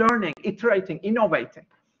keep learning, iterating, innovating,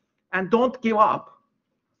 and don't give up.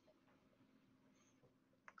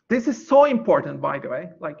 This is so important, by the way.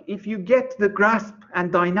 Like, if you get the grasp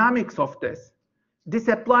and dynamics of this, this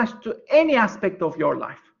applies to any aspect of your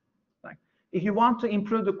life. Like, if you want to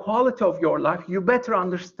improve the quality of your life, you better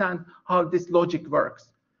understand how this logic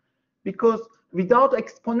works. Because without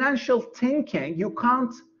exponential thinking, you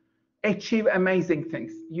can't achieve amazing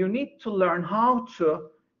things. You need to learn how to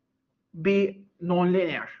be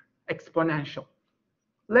nonlinear, exponential.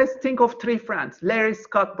 Let's think of 3 friends, Larry,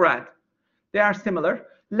 Scott, Brad. They are similar.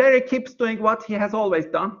 Larry keeps doing what he has always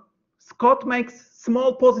done. Scott makes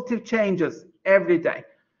small positive changes every day.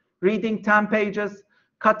 Reading 10 pages,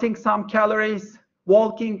 cutting some calories,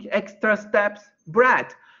 walking extra steps.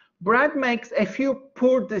 Brad makes a few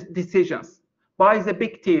poor decisions, buys a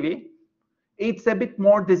big TV, eats a bit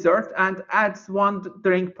more dessert, and adds 1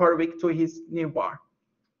 drink per week to his new bar.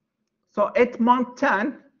 So at month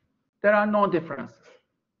 10, there are no differences.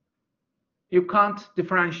 You can't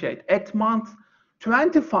differentiate. At month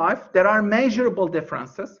 25, there are measurable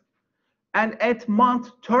differences. And at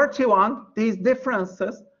month 31, these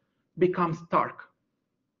differences become stark.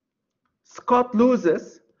 Scott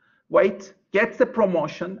loses weight, gets a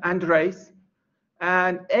promotion and raise,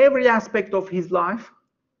 and every aspect of his life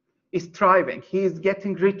is thriving. He is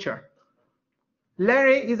getting richer.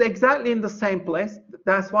 Larry is exactly in the same place.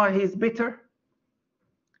 That's why he's bitter.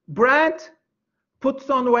 Brad puts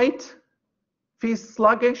on weight, feels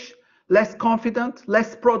sluggish, less confident,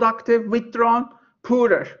 less productive, withdrawn,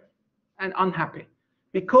 poorer, and unhappy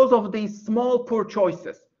because of these small poor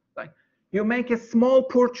choices. Like, you make a small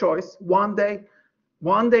poor choice one day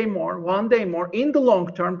more. In the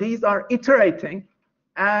long term, these are iterating,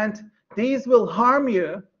 and these will harm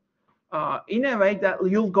you in a way that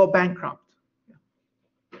you'll go bankrupt.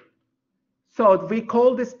 So we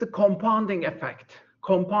call this the compounding effect.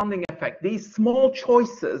 Compounding effect. These small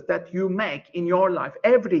choices that you make in your life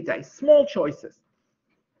every day, small choices,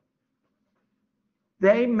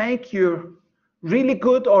 they make you really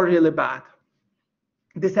good or really bad.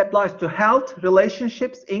 This applies to health,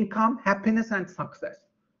 relationships, income, happiness, and success.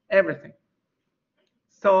 Everything.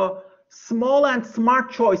 So small and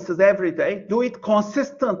smart choices every day, do it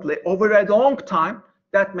consistently over a long time,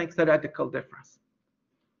 that makes a radical difference.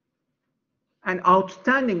 And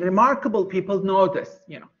outstanding, remarkable people know this.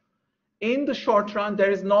 You know, in the short run,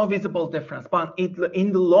 there is no visible difference, but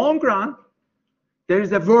in the long run, there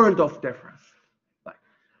is a world of difference.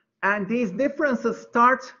 And these differences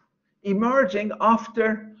start emerging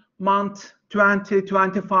after month 20,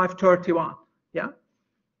 25, 31. Yeah.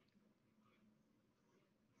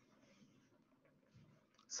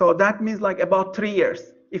 So that means like about 3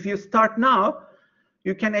 years. If you start now,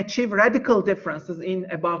 you can achieve radical differences in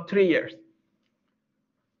about 3 years.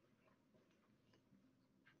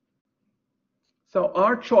 So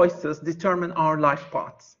our choices determine our life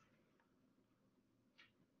paths.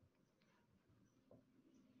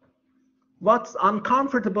 What's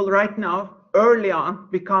uncomfortable right now, early on,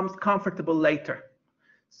 becomes comfortable later.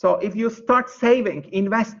 So if you start saving,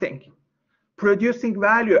 investing, producing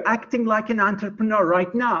value, acting like an entrepreneur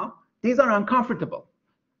right now, these are uncomfortable.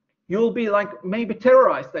 You'll be like maybe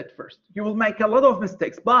terrorized at first. You will make a lot of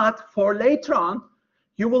mistakes, but for later on,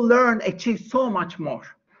 you will learn, achieve so much more.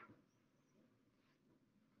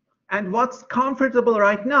 And what's comfortable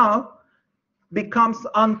right now becomes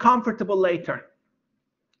uncomfortable later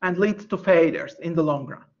and leads to failures in the long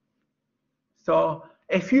run. So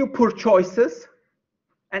a few poor choices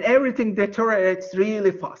and everything deteriorates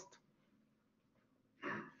really fast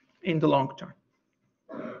in the long term.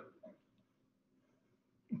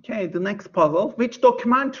 Okay, the next puzzle. Which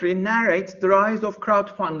documentary narrates the rise of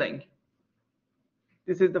crowdfunding?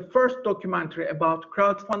 This is the first documentary about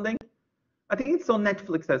crowdfunding. I think it's on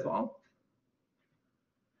Netflix as well.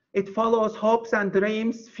 It follows hopes and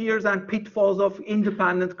dreams, fears and pitfalls of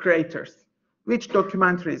independent creators. Which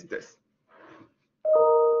documentary is this?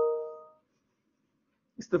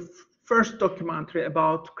 It's the first documentary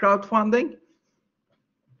about crowdfunding.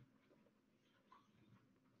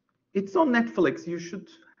 It's on Netflix. You should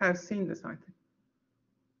have seen this, I think.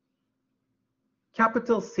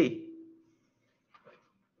 Capital C.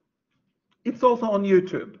 It's also on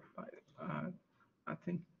YouTube, I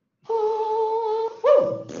think. Okay,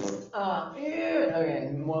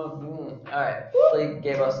 all right. Bleak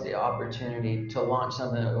gave us the opportunity to launch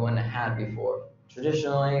something that we wouldn't have had before.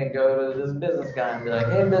 Traditionally, I'd go to this business guy and be like,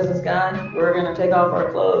 hey, business guy, we're going to take off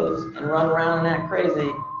our clothes and run around and act crazy.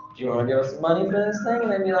 Do you want to give us some money for this thing?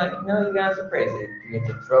 And they'd be like, no, you guys are crazy. You get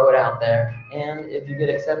to throw it out there. And if you get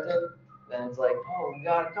accepted, then it's like, oh, we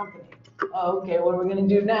got a company. Oh, okay, what are we going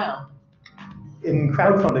to do now? In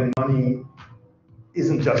crowdfunding, money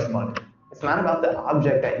isn't just money. It's not about the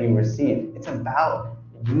object that you receive. It's about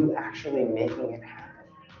you actually making it happen.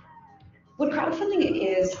 What crowdfunding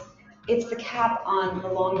is, it's the cap on the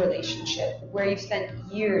long relationship where you've spent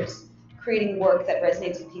years creating work that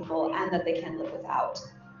resonates with people and that they can live without.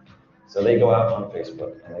 So they go out on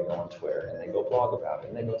Facebook and they go on Twitter and they go blog about it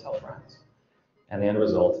and they go tell friends. And the end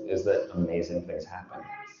result is that amazing things happen.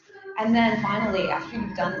 And then finally, after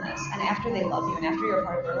you've done this, and after they love you, and after you're a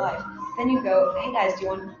part of their life, then you go, hey guys, do you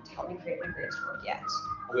want to help me create my greatest work yet?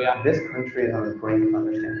 This country is on the brink of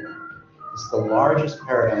understanding that. It's the largest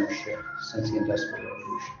paradigm shift since the Industrial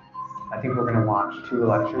Revolution. I think we're going to watch 2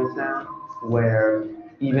 elections now where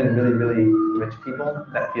even really, really rich people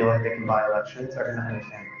that feel like they can buy elections are going to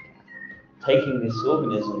understand it. Taking this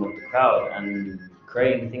organism of the crowd and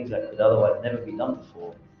creating things that could otherwise never be done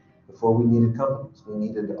before. Before we needed companies, we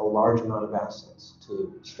needed a large amount of assets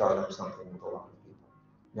to start up something with a lot of people.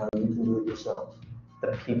 Now you can do it yourself.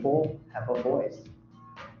 The people have a voice.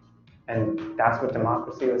 And that's what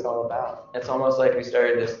democracy was all about. It's almost like we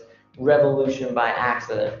started this revolution by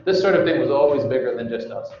accident. This sort of thing was always bigger than just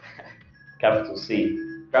us. Capital C.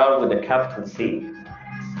 Crowd with a capital C.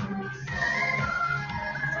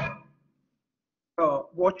 So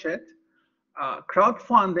watch it.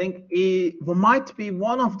 Crowdfunding might be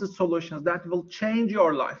one of the solutions that will change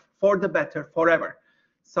your life for the better forever.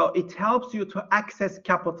 So it helps you to access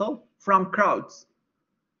capital from crowds,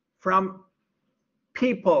 from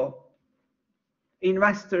people,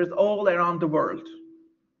 investors all around the world.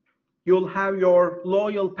 You'll have your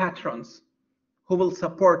loyal patrons who will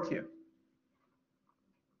support you.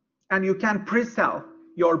 And you can pre-sell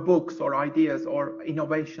your books or ideas or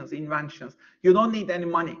innovations, inventions. You don't need any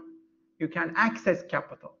money. You can access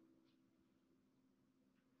capital.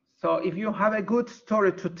 So if you have a good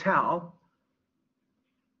story to tell,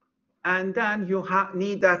 and then you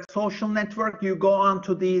need that social network, you go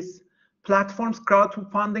onto these platforms,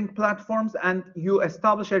 crowdfunding platforms, and you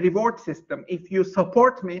establish a reward system. If you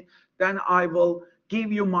support me, then I will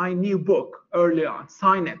give you my new book early on,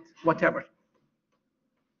 sign it, whatever.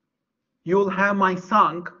 You'll have my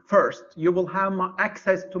song first. You will have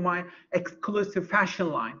access to my exclusive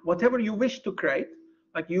fashion line. Whatever you wish to create,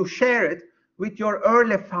 like you share it with your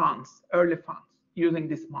early fans using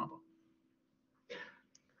this model.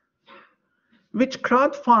 Which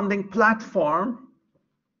crowdfunding platform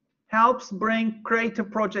helps bring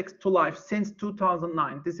creative projects to life since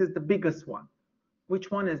 2009? This is the biggest one.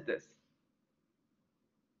 Which one is this?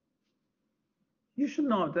 You should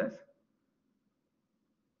know this.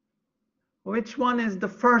 Which one is the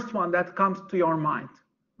first one that comes to your mind?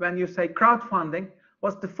 When you say crowdfunding,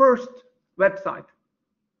 what's the first website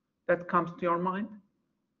that comes to your mind?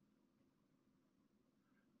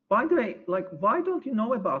 By the way, like, why don't you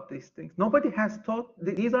know about these things? Nobody has taught,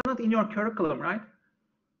 these are not in your curriculum, right?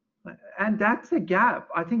 And that's a gap.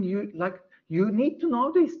 I think you need to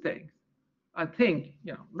know these things. I think,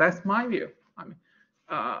 that's my view. I mean,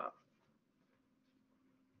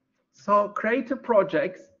 so creative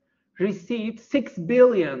projects received 6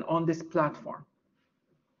 billion on this platform.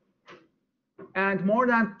 And more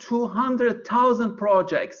than 200,000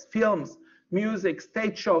 projects, films, music,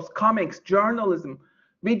 stage shows, comics, journalism,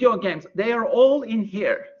 video games, they are all in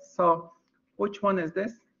here. So which one is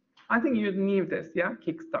this? I think you need this, yeah?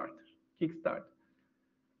 Kickstarter.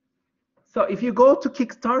 So if you go to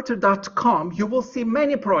kickstarter.com, you will see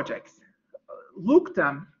many projects. Look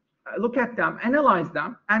at them, analyze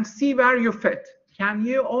them, and see where you fit. Can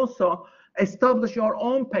you also establish your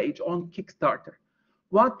own page on Kickstarter?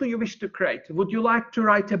 What do you wish to create? Would you like to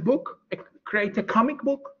write a book, create a comic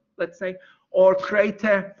book, let's say, or create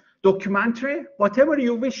a documentary, whatever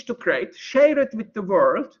you wish to create, share it with the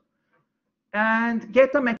world, and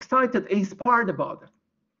get them excited, inspired about it,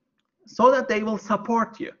 so that they will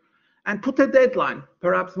support you. And put a deadline,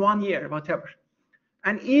 perhaps 1 year, whatever.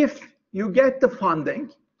 And if you get the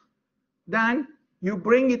funding, then you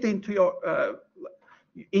bring it into your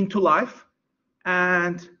into life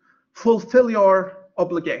and fulfill your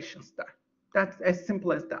obligations there. That's as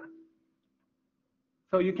simple as that.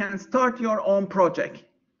 So you can start your own project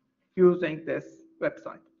using this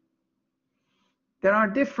website. There are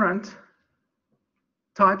different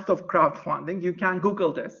types of crowdfunding. You can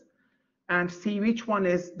Google this and see which one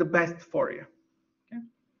is the best for you. Okay.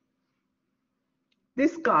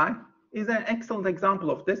 This guy is an excellent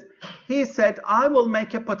example of this. He said, I will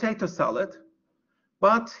make a potato salad,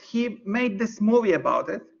 but he made this movie about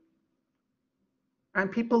it,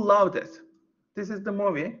 and people loved it. This is the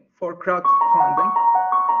movie for crowdfunding.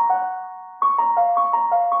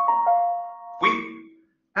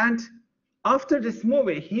 And after this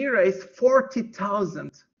movie, he raised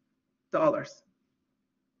 $40,000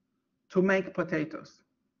 to make potatoes.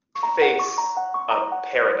 Face a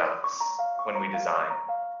paradox when we design,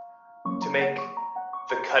 to make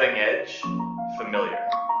the cutting edge familiar,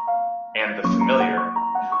 and the familiar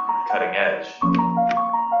cutting edge,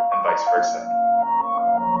 and vice versa.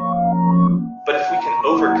 But if we can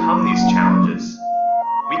overcome these challenges,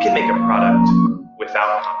 we can make a product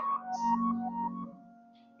without compromise.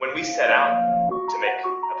 When we set out to make a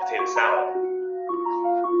potato salad,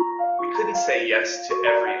 we couldn't say yes to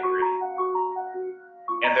every ingredient.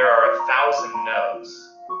 And there are 1,000 no's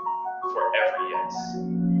for every yes.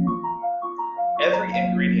 Every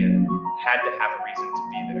ingredient had to have a reason to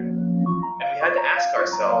be there. And we had to ask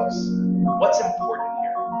ourselves, what's important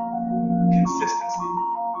here? Consistency,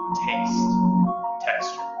 taste,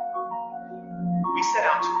 texture. We set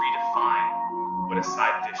out to redefine what a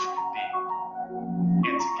side dish could be.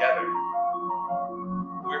 And together,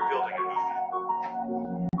 we're building a movement.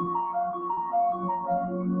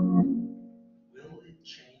 Will it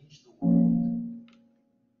change the world?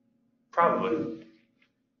 Probably.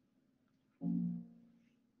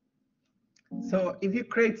 So if you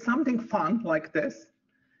create something fun like this,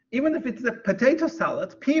 even if it's a potato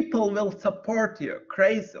salad, people will support you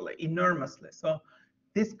crazily, enormously. So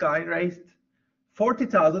this guy raised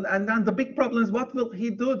 40,000, and then the big problem is, what will he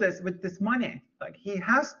do with this money? Like, he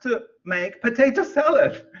has to make potato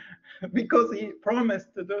salad because he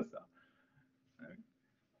promised to do so,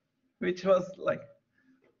 which was like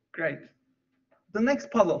great. The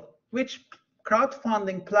next puzzle: which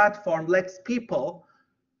crowdfunding platform lets people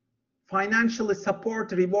financially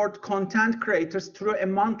support, reward content creators through a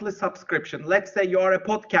monthly subscription? Let's say you are a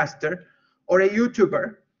podcaster or a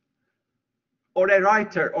YouTuber or a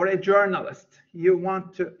writer or a journalist. You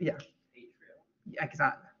want to, yeah,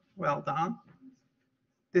 exactly. Well done.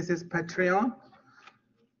 This is Patreon.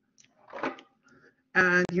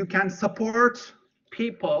 And you can support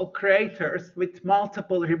people, creators, with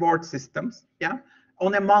multiple reward systems, yeah,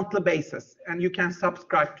 on a monthly basis, and you can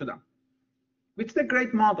subscribe to them, which is a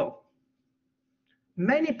great model.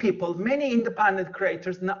 Many people, many independent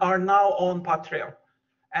creators are now on Patreon,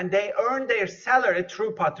 and they earn their salary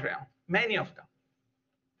through Patreon, many of them.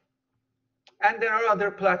 And there are other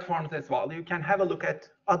platforms as well. You can have a look at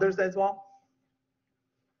others as well.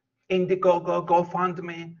 Indiegogo,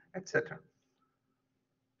 GoFundMe, etc.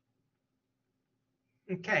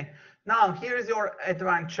 Okay, now here's your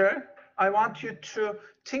adventure. I want you to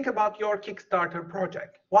think about your Kickstarter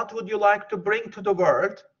project. What would you like to bring to the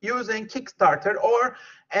world using Kickstarter or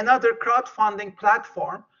another crowdfunding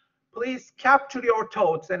platform? Please capture your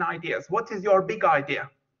thoughts and ideas. What is your big idea?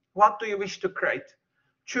 What do you wish to create?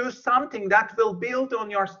 Choose something that will build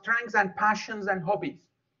on your strengths and passions and hobbies.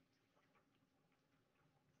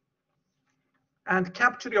 And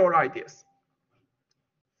capture your ideas.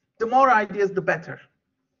 The more ideas, the better.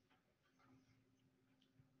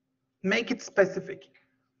 Make it specific.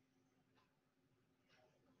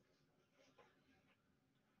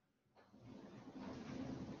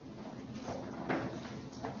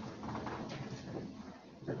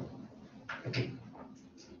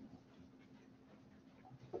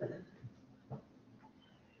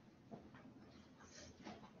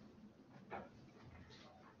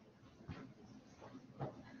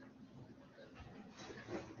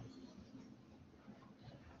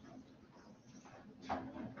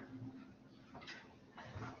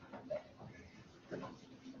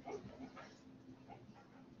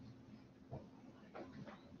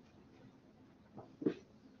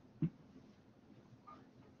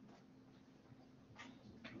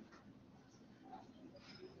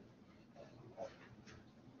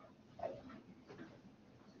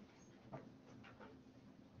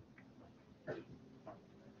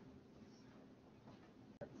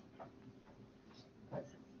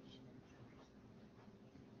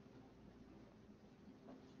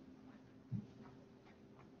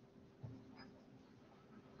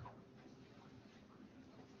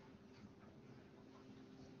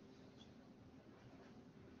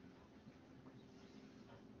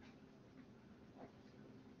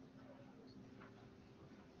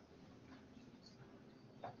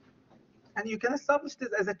 And you can establish this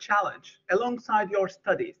as a challenge alongside your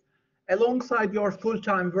studies, alongside your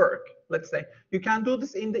full-time work, let's say. You can do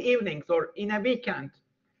this in the evenings or in a weekend.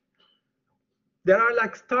 There are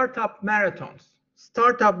like startup marathons,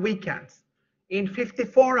 startup weekends. In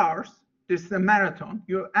 54 hours, this is a marathon.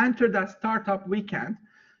 You enter that startup weekend,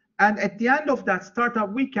 and at the end of that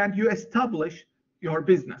startup weekend, you establish your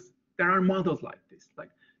business. There are models like this. Like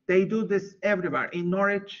they do this everywhere, in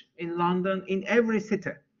Norwich, in London, in every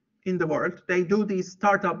city in the world. They do these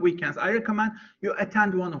startup weekends. I recommend you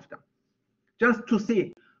attend one of them, just to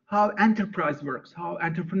see how enterprise works, how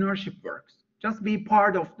entrepreneurship works. Just be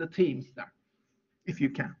part of the teams there, if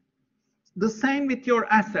you can. The same with your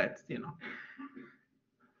assets, you know.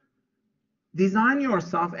 Design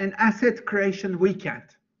yourself an asset creation weekend.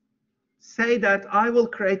 Say that I will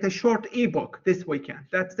create a short ebook this weekend.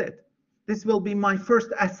 That's it. This will be my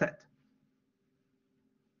first asset.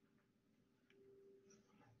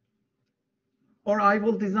 Or I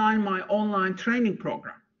will design my online training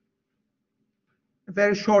program, a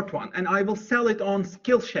very short one, and I will sell it on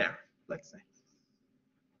Skillshare, let's say.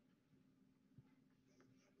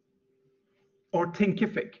 Or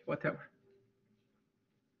Thinkific, whatever.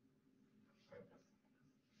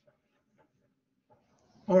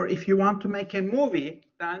 Or if you want to make a movie,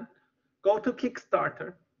 then go to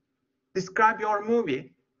Kickstarter, describe your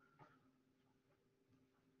movie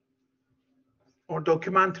or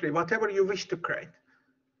documentary, whatever you wish to create.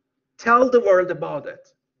 Tell the world about it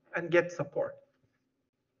and get support.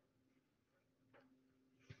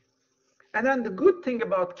 And then the good thing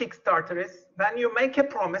about Kickstarter is when you make a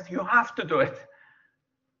promise, you have to do it.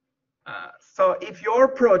 So if your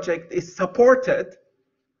project is supported,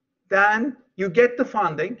 then you get the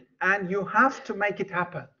funding and you have to make it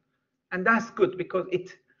happen. And that's good because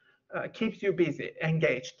it keeps you busy,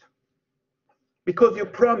 engaged. Because you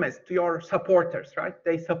promised to your supporters, right?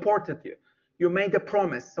 They supported you. You made a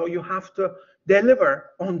promise, so you have to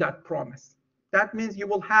deliver on that promise. That means you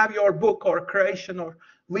will have your book or creation or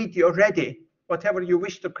video ready, whatever you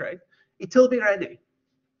wish to create. It will be ready.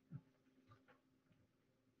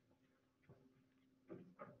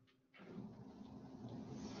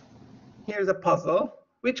 Here's a puzzle.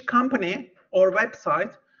 Which company or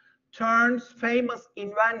website turns famous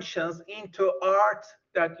inventions into art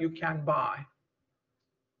that you can buy?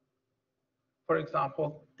 For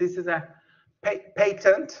example, this is a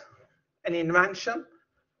patent, an invention.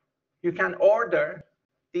 You can order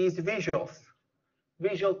these visuals,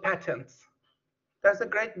 visual patents. That's a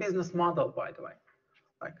great business model, by the way.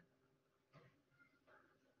 Like,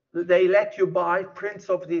 they let you buy prints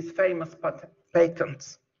of these famous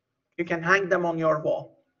patents. You can hang them on your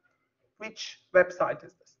wall. Which website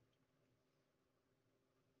is this?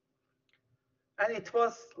 And it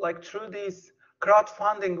was like through these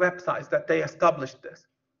crowdfunding websites that they established this.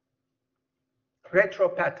 Retro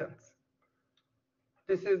Patents.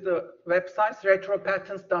 This is the website,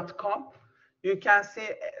 retropatents.com. You can see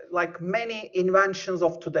like many inventions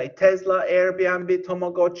of today. Tesla, Airbnb,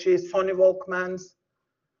 Tamagotchi, Sony Walkmans,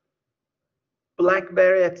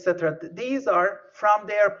 BlackBerry, etc. These are from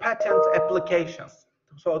their patent applications.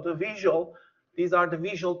 So the visual, these are the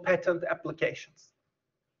visual patent applications.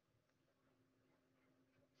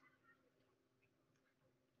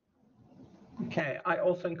 Okay, I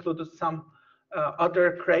also included some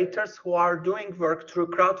other creators who are doing work through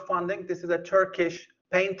crowdfunding. This is a Turkish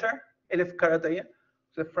painter, Elif Karadayı,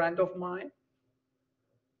 who's a friend of mine.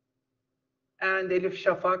 And Elif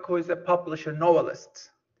Shafak, who is a publisher,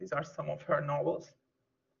 novelist. These are some of her novels.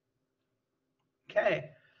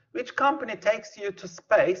 Okay, which company takes you to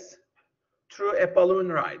space through a balloon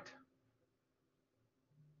ride?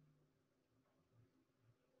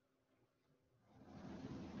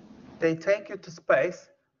 They take you to space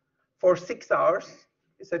for 6 hours.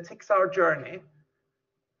 It's a 6-hour journey.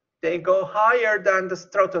 They go higher than the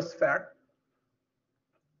stratosphere.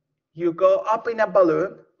 You go up in a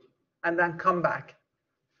balloon and then come back.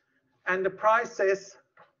 And the price is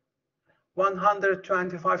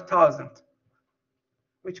 125,000.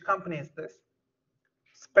 Which company is this?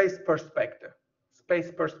 Space Perspective.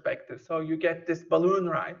 Space Perspective. So you get this balloon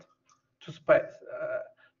ride to space,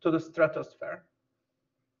 to the stratosphere.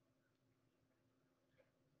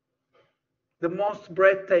 The most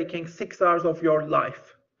breathtaking 6 hours of your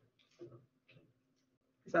life.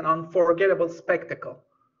 It's an unforgettable spectacle.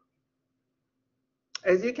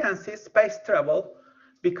 As you can see, space travel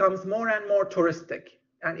becomes more and more touristic,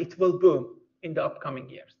 and it will boom in the upcoming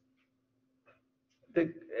years.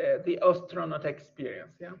 The astronaut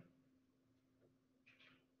experience, yeah.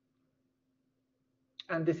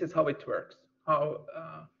 And this is how it works. How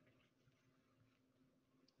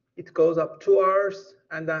it goes up 2 hours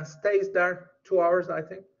and then stays there 2 hours, I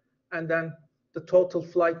think, and then the total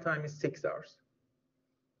flight time is 6 hours.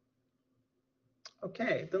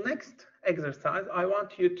 Okay, the next exercise, I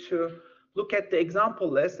want you to look at the example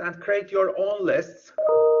list and create your own lists.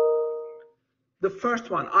 The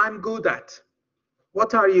first one, I'm good at.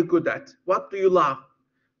 What are you good at? What do you love?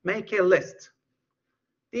 Make a list.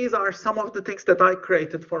 These are some of the things that I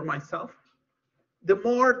created for myself. The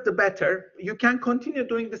more, the better. You can continue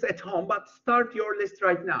doing this at home, but start your list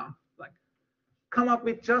right now. Like, come up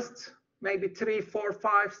with just maybe 3, 4,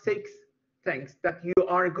 5, 6 things that you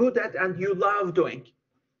are good at and you love doing.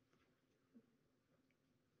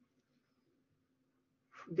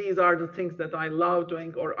 These are the things that I love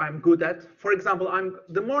doing or I'm good at. For example,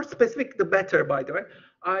 the more specific, the better, by the way.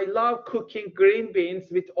 I love cooking green beans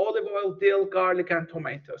with olive oil, dill, garlic, and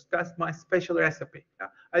tomatoes. That's my special recipe. Yeah?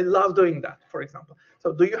 I love doing that, for example.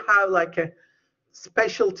 So do you have like a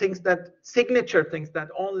special things that, signature things that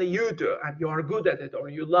only you do and you are good at it or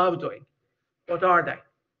you love doing? What are they?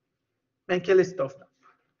 Make a list of them.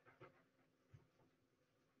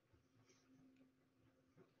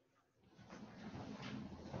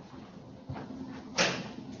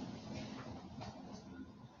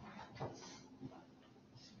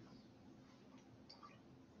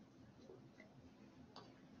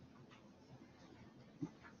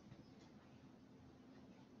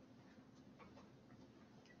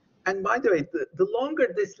 And by the way, the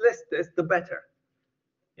longer this list is, the better.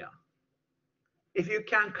 Yeah. If you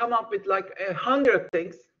can come up with like 100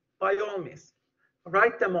 things, by all means,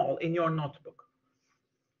 write them all in your notebook.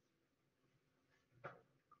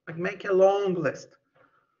 Like make a long list.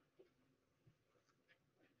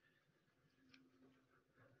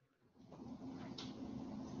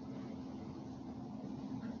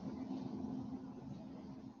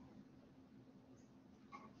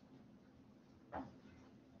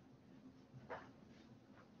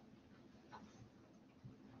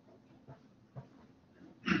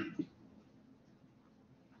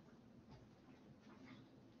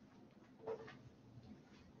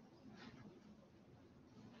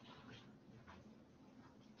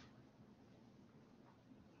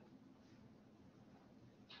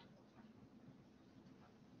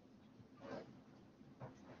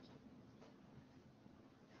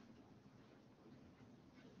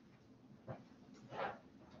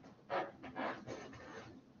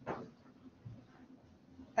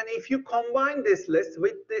 And if you combine this list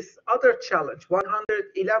with this other challenge,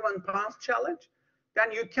 111 pounds challenge,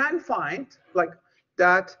 then you can find like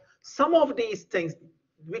that some of these things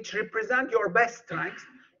which represent your best strengths,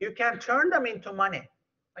 you can turn them into money.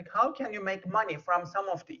 Like how can you make money from some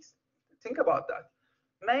of these? Think about that.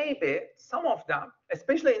 Maybe some of them,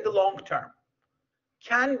 especially in the long term,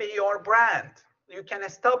 can be your brand. You can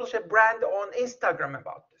establish a brand on Instagram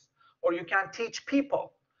about this, or you can teach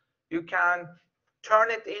people. You can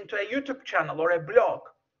turn it into a YouTube channel or a blog.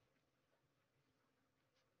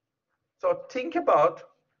 So think about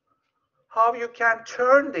how you can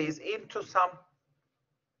turn these into some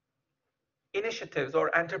initiatives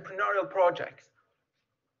or entrepreneurial projects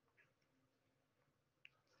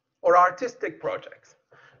or artistic projects.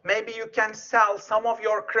 Maybe you can sell some of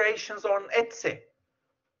your creations on Etsy.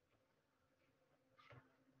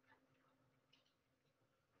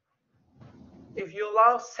 If you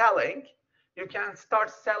love selling, you can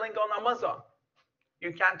start selling on Amazon.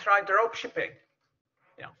 You can try drop shipping.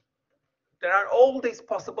 Yeah. There are all these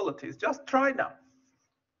possibilities. Just try them.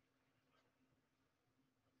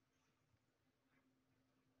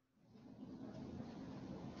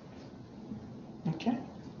 Okay.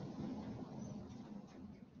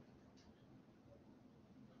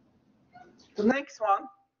 The next one,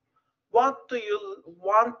 what do you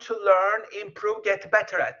want to learn, improve, get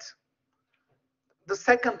better at? The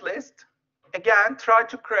second list, again, try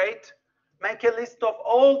to make a list of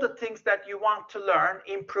all the things that you want to learn,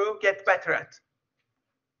 improve, get better at.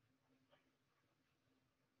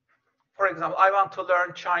 For example, I want to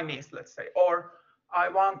learn Chinese, let's say, or I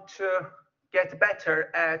want to get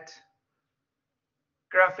better at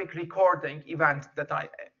graphic recording events that I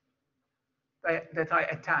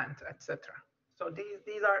attend, etc. So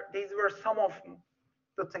these were some of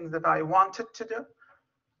the things that I wanted to do.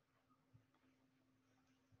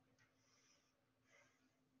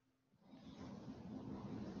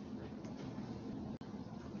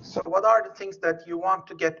 So what are the things that you want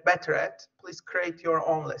to get better at? Please create your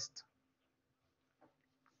own list.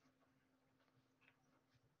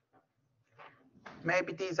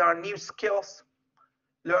 Maybe these are new skills,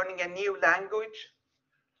 learning a new language,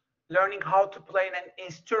 learning how to play an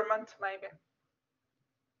instrument, maybe.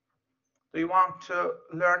 Do you want to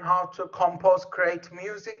learn how to compose, create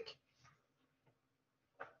music?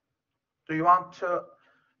 Do you want to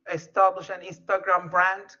establish an Instagram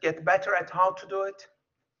brand, get better at how to do it?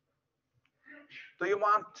 Do you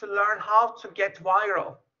want to learn how to get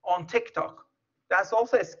viral on TikTok? That's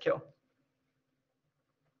also a skill.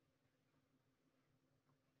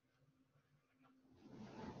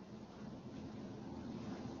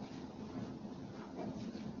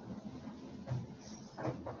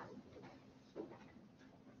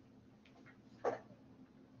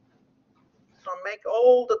 So make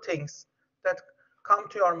all the things that come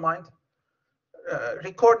to your mind,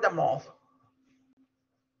 record them all.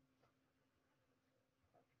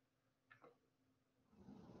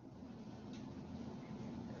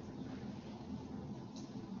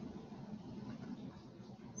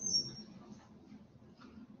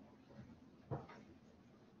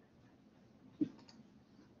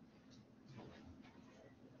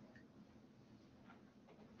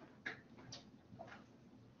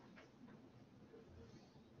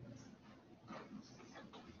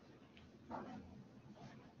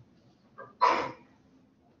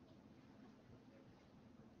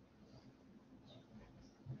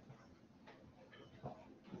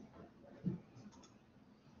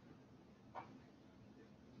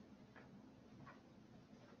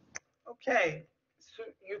 Okay, so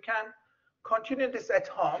you can continue this at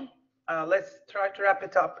home. Let's try to wrap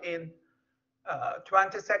it up in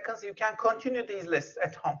 20 seconds. You can continue these lists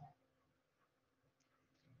at home.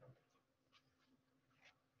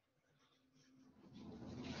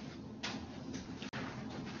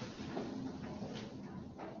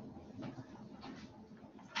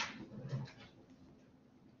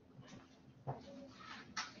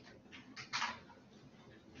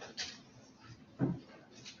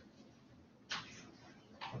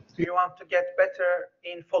 Do you want to get better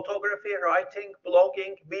in photography, writing,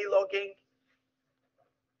 blogging, vlogging?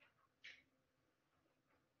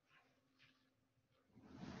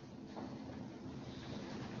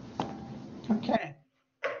 Okay.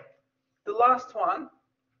 The last one.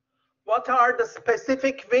 What are the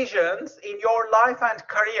specific visions in your life and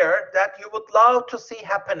career that you would love to see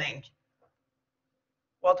happening?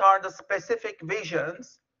 What are the specific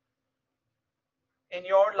visions in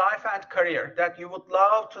your life and career that you would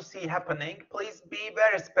love to see happening? Please be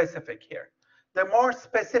very specific here. The more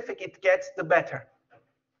specific it gets, the better.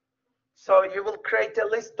 So you will create a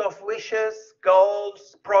list of wishes,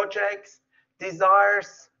 goals, projects,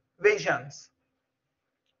 desires, visions.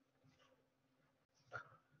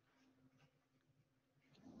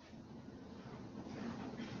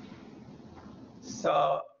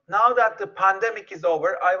 So now that the pandemic is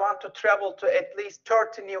over, I want to travel to at least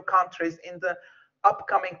 30 new countries in the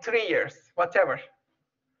upcoming 3 years, whatever.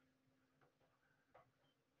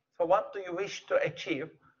 So what do you wish to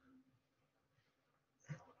achieve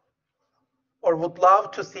or would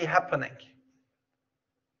love to see happening?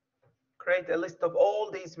 Create a list of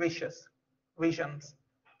all these wishes, visions.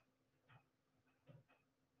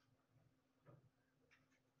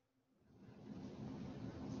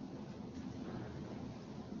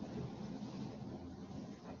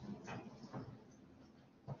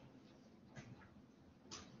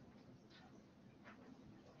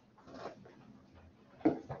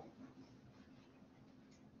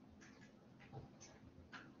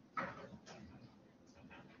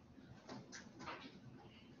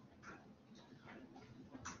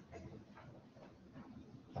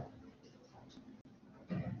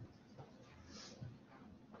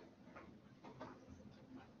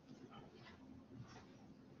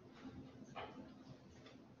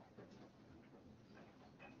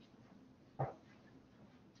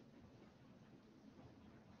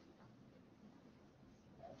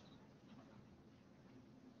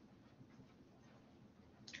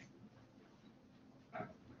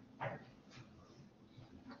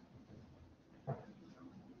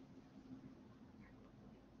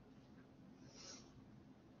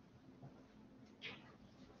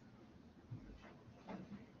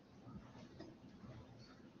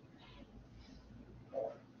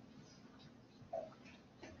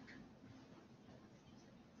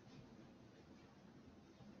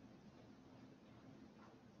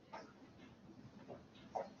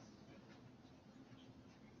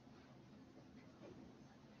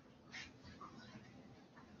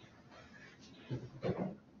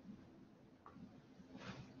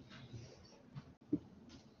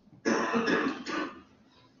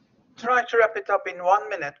 Try to wrap it up in 1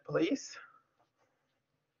 minute, please.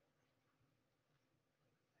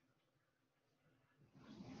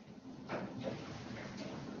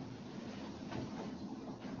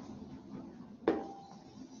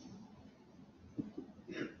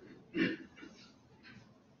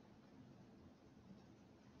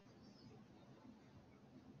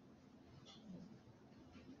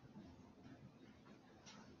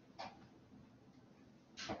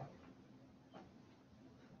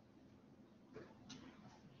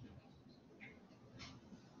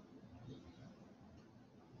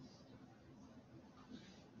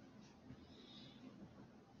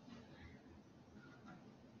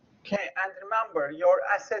 Okay, and remember your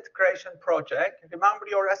asset creation project. Remember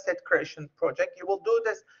your asset creation project. You will do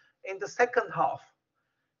this in the second half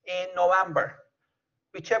in November.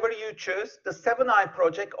 Whichever you choose, the 7i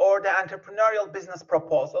project or the entrepreneurial business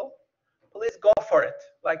proposal, please go for it.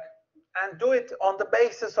 And do it on the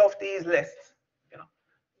basis of these lists.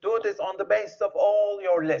 Do this on the basis of all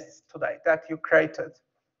your lists today that you created.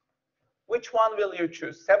 Which one will you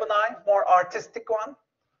choose? 7i, more artistic one,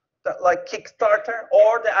 like Kickstarter,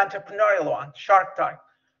 or the entrepreneurial one, Shark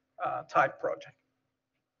type project?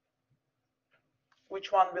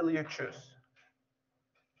 Which one will you choose?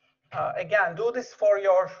 Again, do this for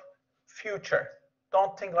your future.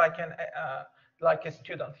 Don't think like a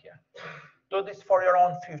student here. Do this for your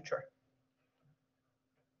own future.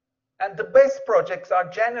 And the best projects are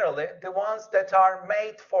generally the ones that are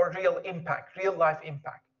made for real impact, real life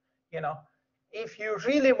impact. If you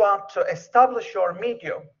really want to establish your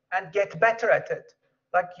medium and get better at it,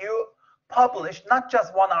 like you publish not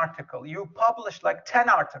just one article, you publish like 10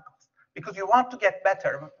 articles because you want to get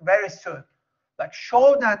better very soon. Like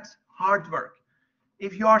show that hard work.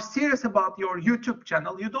 If you are serious about your YouTube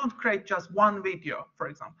channel, you don't create just one video, for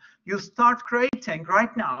example. You start creating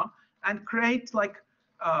right now and create like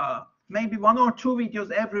maybe 1 or 2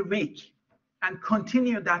 videos every week and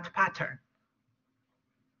continue that pattern.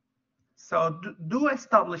 So do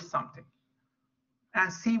establish something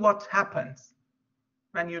and see what happens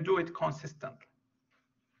when you do it consistently.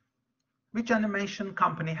 Which animation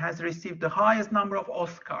company has received the highest number of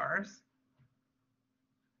Oscars?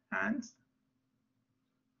 Hands?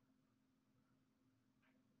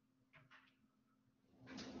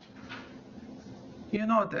 You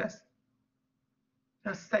know this?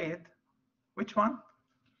 Just say it. Which one?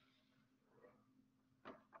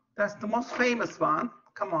 That's the most famous one.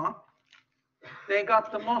 Come on. They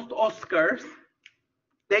got the most Oscars.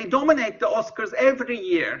 They dominate the Oscars every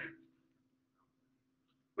year.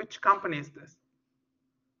 Which company is this?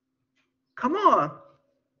 Come on.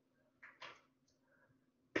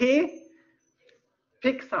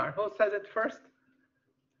 Pixar. Who said it first?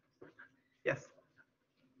 Yes.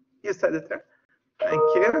 You said it there. Thank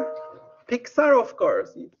you. Pixar, of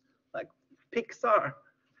course. Like Pixar.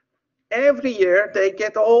 Every year they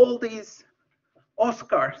get all these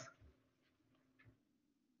Oscars.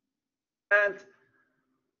 And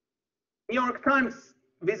New York Times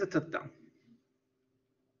visited them.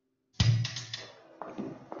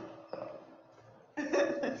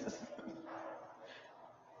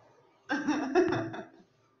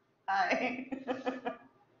 Hi.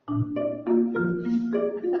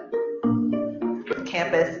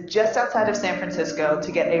 Campus just outside of San Francisco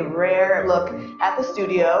to get a rare look at the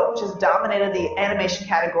studio, which has dominated the animation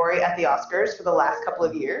category at the Oscars for the last couple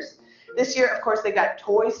of years. This year, of course, they got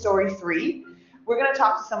Toy Story 3. We're going to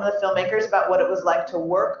talk to some of the filmmakers about what it was like to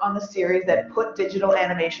work on the series that put digital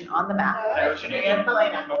animation on the map.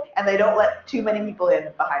 And they don't let too many people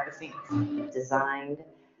in behind the scenes. Designed,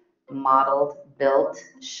 modeled, built,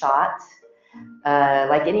 shot,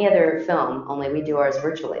 like any other film, only we do ours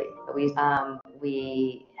virtually. We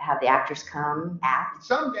have the actors come, act.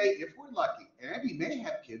 Someday, if we're lucky, Andy may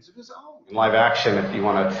have kids of his own. In live action, if you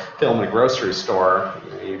want to film in a grocery store,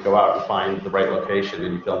 you go out and find the right location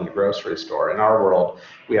and you film in a grocery store. In our world,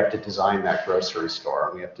 we have to design that grocery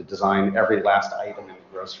store. We have to design every last item in the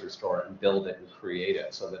grocery store and build it and create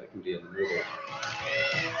it so that it can be in the movie.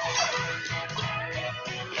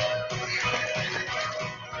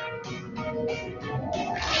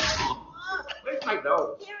 Where's my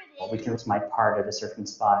nose? We can it's my part at a certain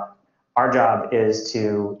spot. Our job is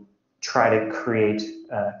to try to create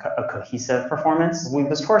a cohesive performance. We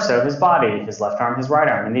have his torso, his body, his left arm, his right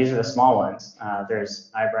arm, and these are the small ones.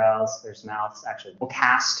 There's eyebrows, there's mouths. Actually, we'll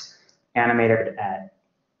cast animated at,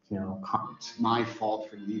 It's my fault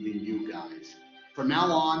for leaving you guys. From now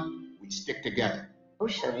on, we stick together.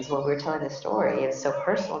 Emotions, when we were telling the story, it's so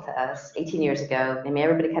personal to us. 18 years ago,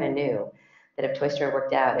 everybody kind of knew that if Toy Story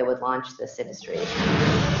worked out, it would launch this industry.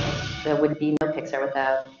 There would be no Pixar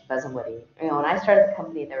without Buzz and Woody. When I started the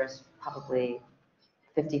company, there was probably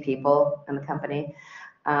 50 people in the company.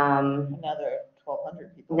 Now there are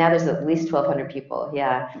 1,200 people. Now there's at least 1,200 people,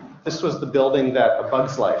 yeah. This was the building that A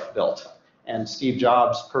Bug's Life built, and Steve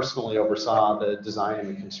Jobs personally oversaw the design and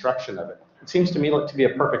the construction of it. It seems to me like to be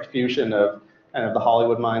a perfect fusion of kind of the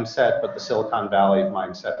Hollywood mindset, but the Silicon Valley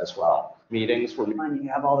mindset as well. Meetings where you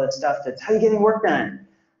have all that stuff that's how you getting work done,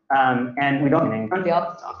 and we don't run the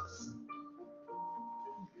office.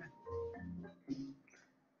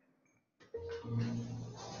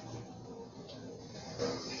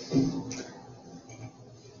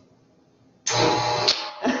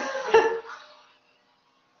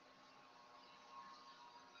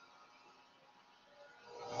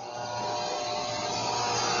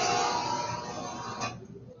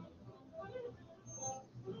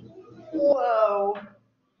 Whoa.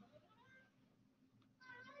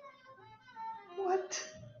 What?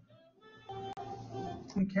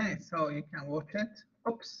 Okay, so you can watch it.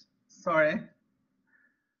 Oops, sorry.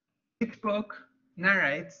 Which book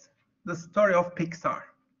narrates the story of Pixar?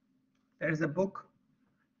 There's a book.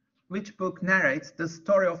 Which book narrates the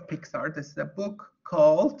story of Pixar? This is a book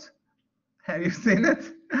called, have you seen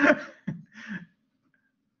it?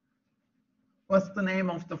 What's the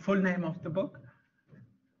name of the full name of the book?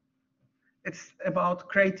 It's about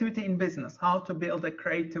creativity in business, how to build a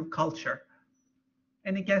creative culture.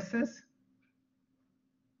 Any guesses?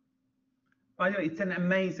 By the way, it's an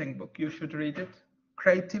amazing book. You should read it.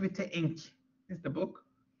 Creativity Inc. is the book.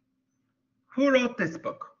 Who wrote this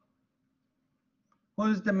book? Who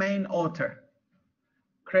is the main author?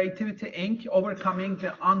 Creativity Inc. Overcoming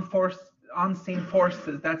the unseen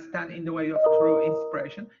forces that stand in the way of true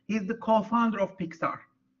inspiration. He's the co-founder of Pixar.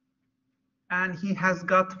 And he has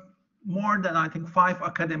got more than, I think, 5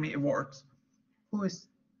 Academy Awards. Who is?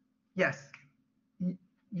 Yes.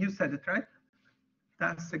 You said it, right?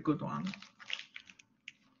 That's a good one.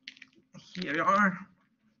 Here you are.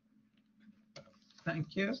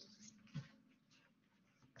 Thank you.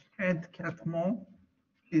 Ed Catmull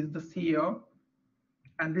is the CEO,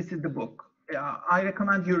 and this is the book. I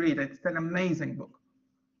recommend you read it. It's an amazing book.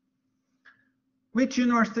 Which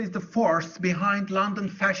university is the force behind London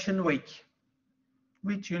Fashion Week?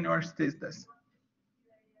 Which university is this?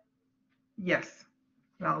 Yes,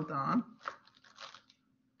 well done.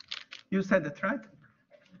 You said it, right?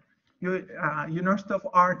 University of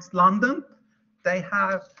Arts London, they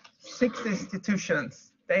have 6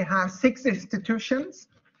 institutions. They have 6 institutions,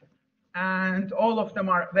 and all of them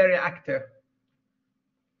are very active.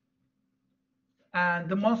 And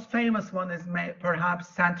the most famous one is perhaps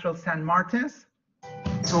Central St. Martin's.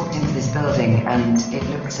 It's walked into this building and it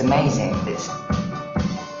looks amazing. It's a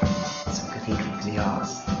cathedral for the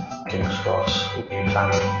arts. King's Cross, in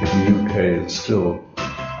the UK, it's still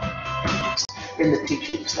in the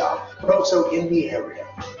teaching staff, but also in the area.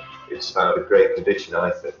 It's found a great tradition,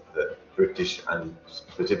 I think, that British and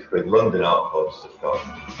specifically London art clubs have got.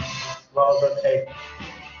 Rather take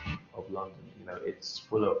of London, you know, it's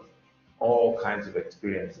full of all kinds of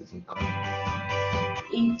experiences.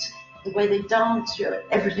 Eat, the way they dance,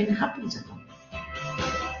 everything happens in them.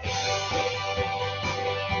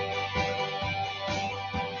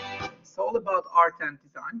 It's all about art and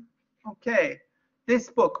design. Okay, this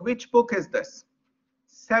book, which book is this?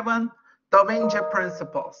 7 Da Vinci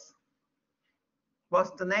Principles.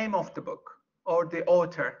 What's the name of the book or the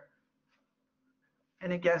author?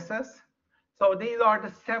 Any guesses? So these are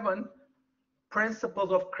the 7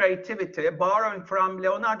 principles of creativity, borrowing from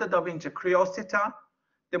Leonardo da Vinci: curiosità,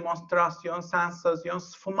 demonstration, sensation,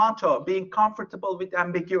 sfumato, being comfortable with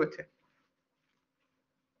ambiguity.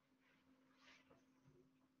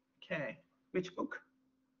 Okay, which book?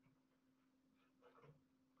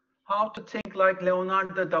 How to Think Like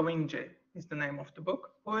Leonardo da Vinci is the name of the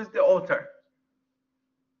book. Who is the author?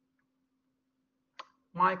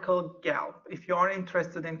 Michael Gelb. If you are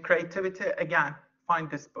interested in creativity, again, find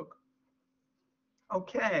this book.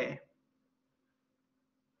 Okay.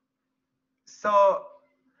 So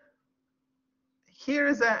here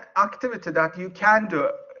is an activity that you can do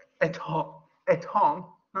at home,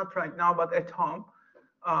 not right now, but at home.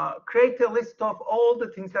 Create a list of all the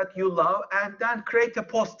things that you love and then create a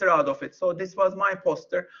poster out of it. So this was my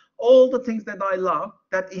poster. All the things that I love,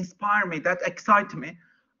 that inspire me, that excite me,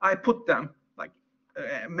 I put them, like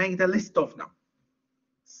make the list of them.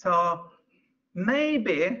 So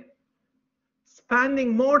maybe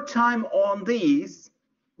spending more time on these,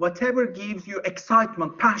 whatever gives you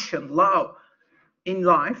excitement, passion, love in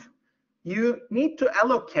life, you need to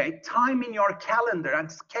allocate time in your calendar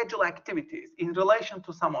and schedule activities in relation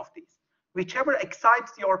to some of these. Whichever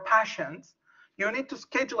excites your passions, you need to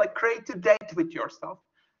schedule a creative date with yourself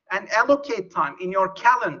and allocate time in your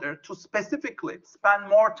calendar to specifically spend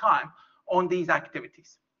more time on these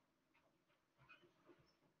activities.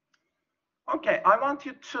 Okay, I want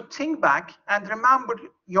you to think back and remember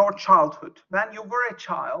your childhood. When you were a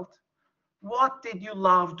child, what did you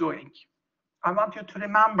love doing? I want you to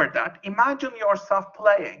remember that. Imagine yourself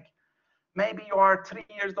playing. Maybe you are 3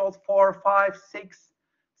 years old, 4, 5, 6,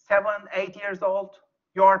 7, 8 years old.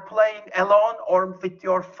 You are playing alone or with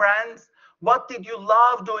your friends. What did you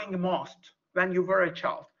love doing most when you were a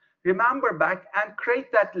child? Remember back and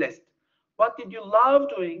create that list. What did you love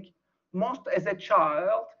doing most as a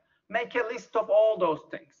child? Make a list of all those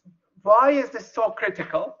things. Why is this so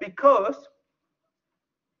critical? Because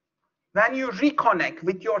when you reconnect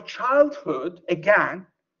with your childhood again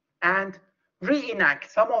and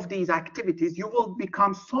reenact some of these activities, you will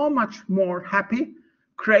become so much more happy,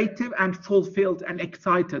 creative, and fulfilled and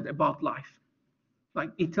excited about life.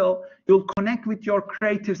 Like you'll connect with your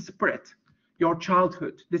creative spirit, your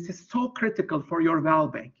childhood. This is so critical for your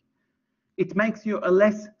well-being. It makes you a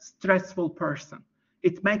less stressful person.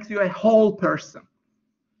 It makes you a whole person.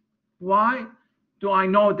 Why do I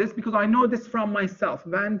know this? Because I know this from myself.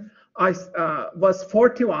 When I was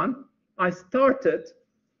 41, I started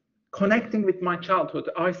connecting with my childhood.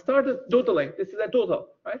 I started doodling. This is a doodle,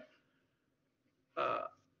 right?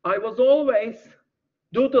 I was always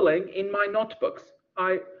doodling in my notebooks.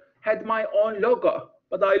 I had my own logo,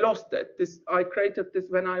 but I lost it. I created this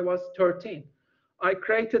when I was 13. I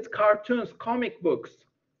created cartoons, comic books,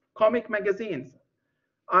 comic magazines.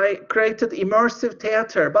 I created immersive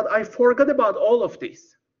theater, but I forgot about all of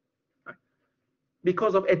these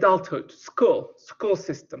because of adulthood, school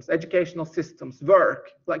systems, educational systems,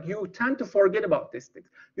 work. Like you tend to forget about these things.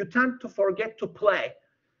 You tend to forget to play.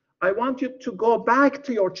 I want you to go back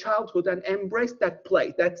to your childhood and embrace that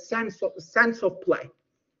play, that sense of play.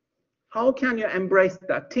 How can you embrace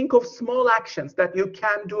that? Think of small actions that you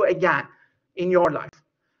can do again in your life.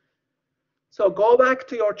 So go back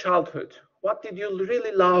to your childhood. What did you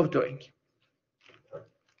really love doing?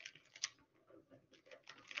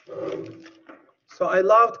 So I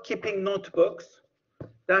loved keeping notebooks.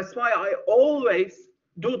 That's why I always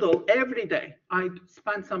doodle every day. I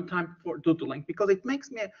spend some time for doodling because it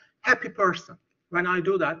makes me a happy person. When I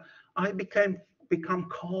do that, I become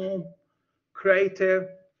calm, creative,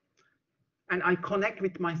 and I connect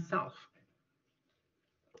with myself.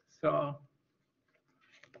 So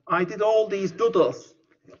I did all these doodles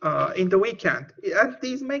in the weekend, and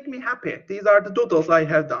these make me happy. These are the doodles I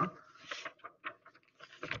have done.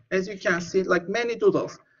 As you can see, like many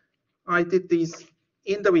doodles, I did these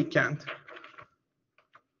in the weekend.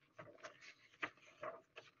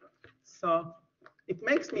 So it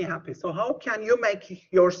makes me happy. So how can you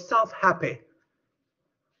make yourself happy?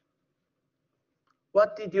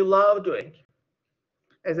 What did you love doing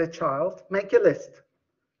as a child? Make a list.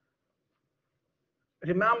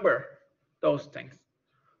 Remember those things.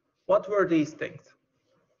 What were these things?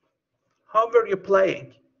 How were you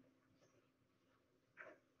playing?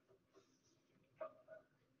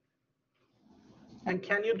 And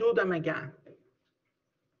can you do them again?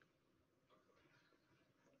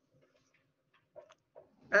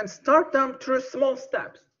 And start them through small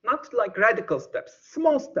steps, not like radical steps,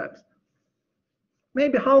 small steps.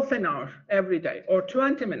 Maybe half an hour every day, or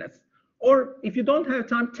 20 minutes. Or if you don't have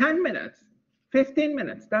time, 10 minutes, 15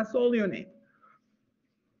 minutes, that's all you need.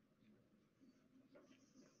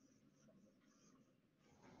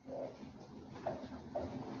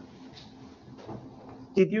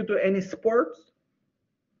 Did you do any sports?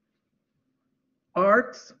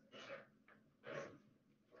 Arts?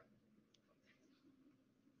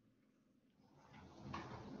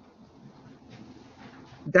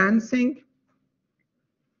 Dancing?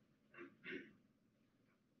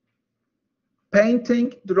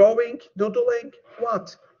 Painting, drawing, doodling?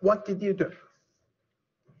 What? What did you do?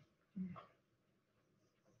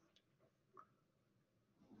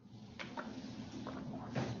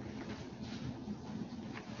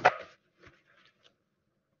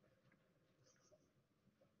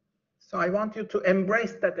 So I want you to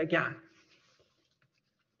embrace that again.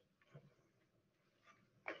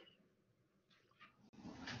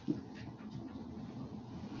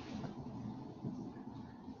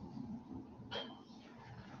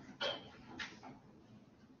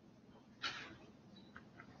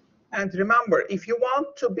 And remember, if you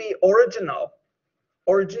want to be original,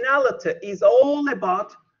 originality is all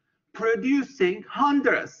about producing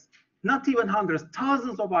hundreds, not even hundreds,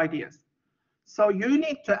 thousands of ideas. So you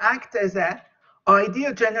need to act as an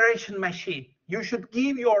idea generation machine. You should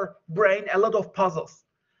give your brain a lot of puzzles.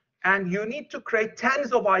 And you need to create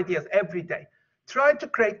tens of ideas every day. Try to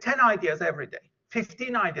create 10 ideas every day,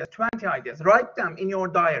 15 ideas, 20 ideas. Write them in your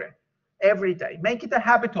diary every day. Make it a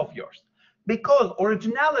habit of yours. Because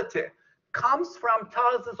originality comes from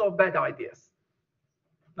thousands of bad ideas.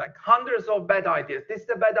 Like hundreds of bad ideas. This is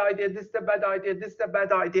a bad idea, this is a bad idea, this is a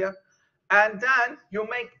bad idea. And then you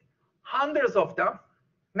make hundreds of them,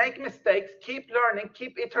 make mistakes, keep learning,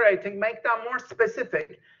 keep iterating, make them more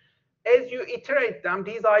specific. As you iterate them,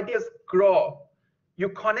 these ideas grow. You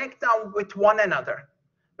connect them with one another.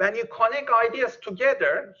 When you connect ideas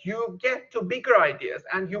together, you get to bigger ideas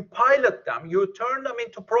and you pilot them. You turn them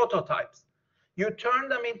into prototypes. You turn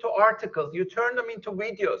them into articles. You turn them into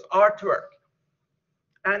videos, artwork.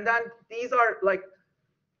 And then these are like,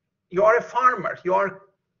 you are a farmer.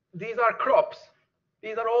 These are crops.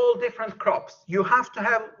 These are all different crops. You have to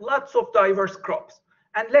have lots of diverse crops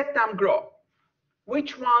and let them grow.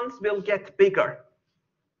 Which ones will get bigger?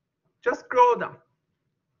 Just grow them.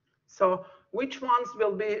 So which ones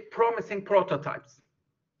will be promising prototypes?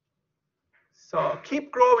 So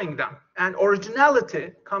keep growing them. And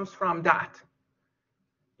originality comes from that.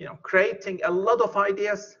 You know, creating a lot of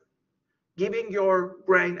ideas, giving your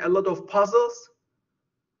brain a lot of puzzles,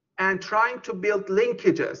 and trying to build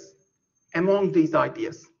linkages among these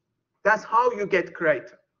ideas. That's how you get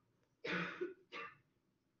creative.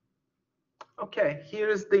 Okay, here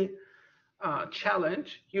is the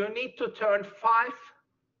challenge. You need to turn 5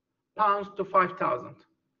 pounds to 5,000.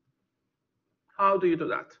 How do you do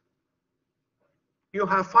that? You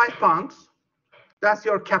have 5 pounds. That's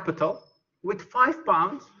your capital. With 5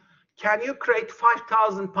 pounds, can you create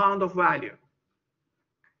 5,000 pounds of value?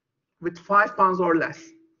 With 5 pounds or less.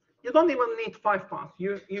 You don't even need 5 pounds.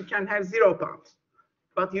 You can have 0 pounds.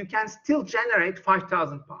 But you can still generate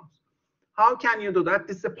 5,000 pounds. How can you do that?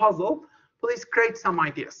 This is a puzzle. Please create some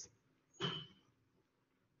ideas.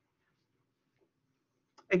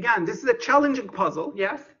 Again, this is a challenging puzzle,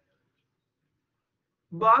 yes?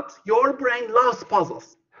 But your brain loves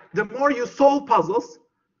puzzles. The more you solve puzzles,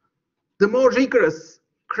 the more rigorous,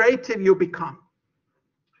 creative you become.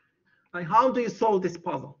 Like, how do you solve this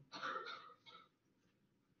puzzle?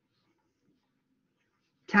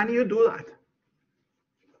 Can you do that?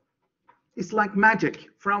 It's like magic,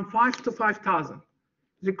 from 5 to 5,000.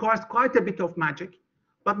 It requires quite a bit of magic,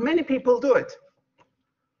 but many people do it.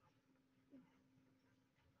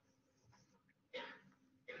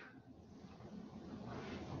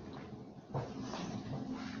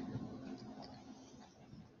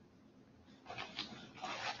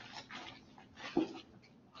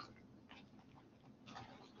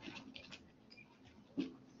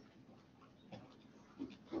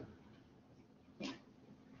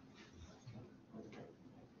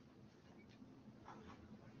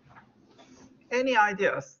 Any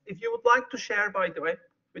ideas? If you would like to share, by the way,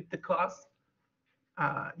 with the class,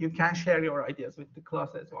 you can share your ideas with the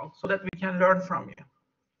class as well, so that we can learn from you.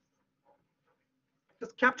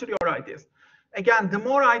 Just capture your ideas. Again, the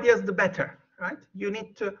more ideas, the better, right? You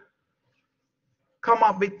need to come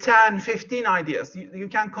up with 10, 15 ideas. You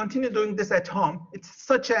can continue doing this at home. It's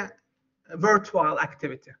such a worthwhile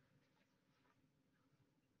activity.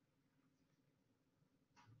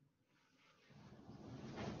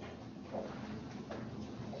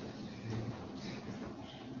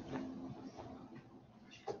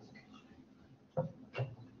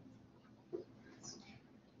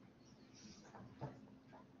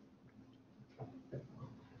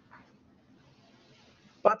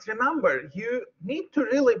 But remember, you need to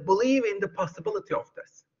really believe in the possibility of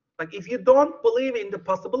this. Like, if you don't believe in the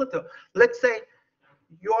possibility, let's say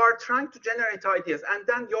you are trying to generate ideas and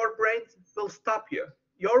then your brain will stop you.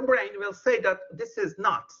 Your brain will say that this is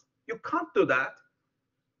nuts. You can't do that.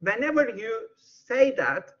 Whenever you say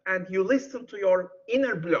that and you listen to your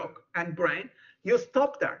inner block and brain, you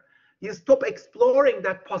stop there. You stop exploring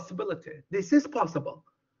that possibility. This is possible.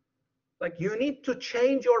 Like, you need to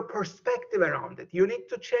change your perspective around it. You need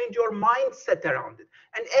to change your mindset around it.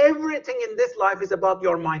 And everything in this life is about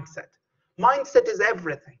your mindset. Mindset is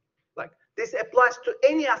everything. Like, this applies to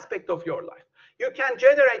any aspect of your life. You can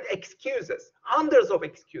generate excuses, hundreds of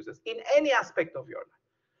excuses in any aspect of your life.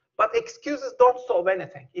 But excuses don't solve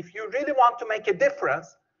anything. If you really want to make a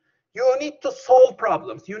difference, you need to solve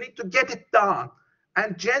problems. You need to get it done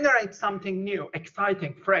and generate something new,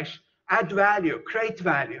 exciting, fresh, add value, create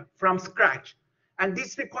value from scratch. And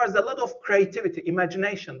this requires a lot of creativity,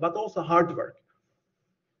 imagination, but also hard work.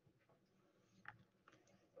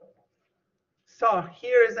 So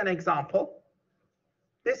here is an example.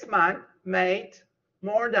 This man made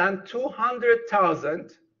more than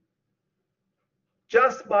 200,000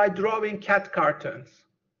 just by drawing cat cartoons.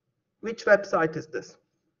 Which website is this?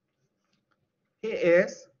 He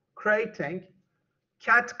is creating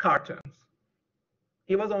cat cartoons.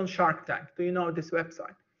 He was on Shark Tank. Do you know this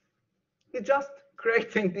website? He's just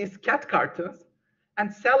creating these cat cartoons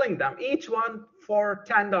and selling them, each one for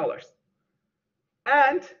 $10.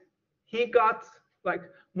 And he got like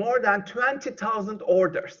more than 20,000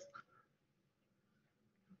 orders.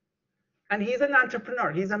 And he's an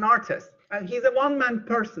entrepreneur, he's an artist, and he's a one-man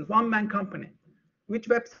person, one-man company. Which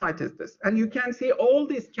website is this? And you can see all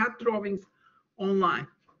these cat drawings online.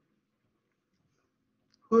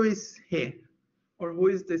 Who is he? Or who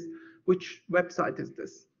is this? Which website is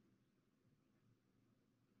this?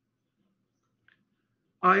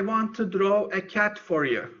 I want to draw a cat for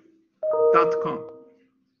you.com.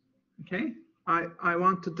 Okay, I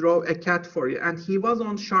want to draw a cat for you. And he was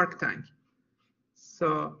on Shark Tank.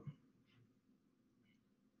 So,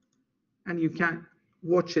 and you can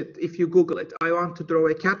watch it if you Google it. I want to draw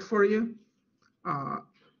a cat for you.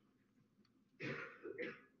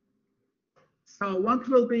 So what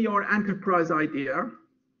will be your enterprise idea?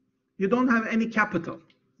 You don't have any capital,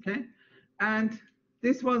 okay? And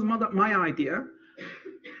this was my idea.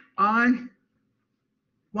 I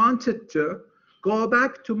wanted to go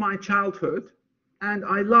back to my childhood, and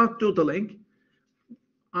I love doodling.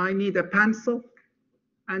 I need a pencil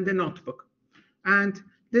and a notebook. And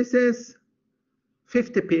this is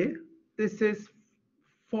 50p. This is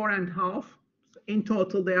 4.5. In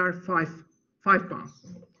total, they are £5.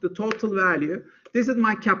 The total value, this is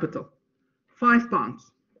my capital, £5.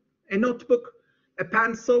 A notebook, a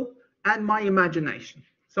pencil, and my imagination.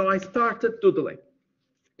 So I started doodling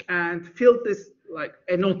and filled this like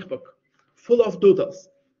a notebook full of doodles.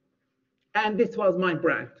 And this was my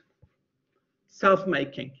brand,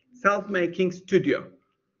 self-making studio.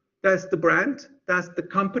 That's the brand, that's the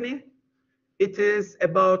company. It is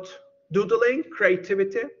about doodling,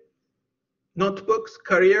 creativity, notebooks,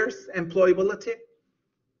 careers, employability.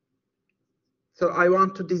 So I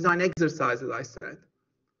want to design exercises, I said.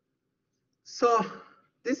 So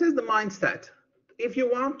this is the mindset. If you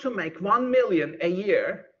want to make 1 million a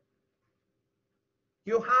year,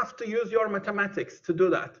 you have to use your mathematics to do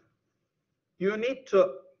that. You need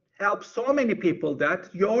to help so many people that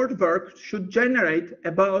your work should generate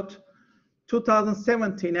about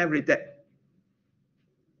 2017 every day.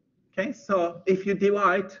 Okay, so if you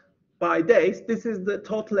divide by days, this is the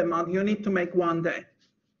total amount you need to make one day.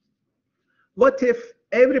 What if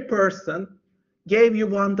every person gave you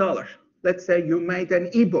 $1? Let's say you made an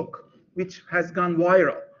ebook which has gone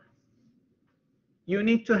viral. You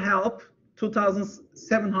need to help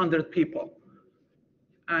 2,700 people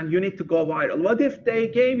and you need to go viral. What if they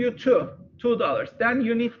gave you $2? Then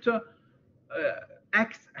you need to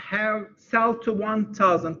sell to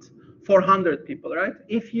 1,400 people, right?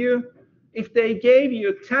 If they gave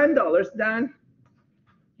you $10, then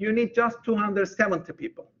you need just 270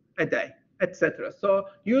 people a day, etc. So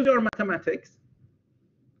use your mathematics.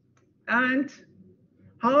 And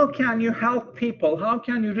how can you help people? How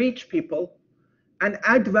can you reach people and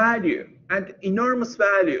add value, add enormous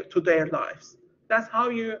value to their lives? That's how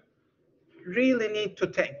you really need to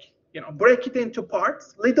think. You know, break it into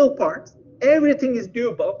parts, little parts. Everything is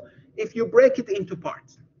doable if you break it into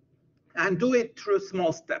parts and do it through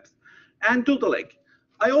small steps. And doodling.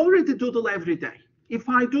 I already doodle every day. If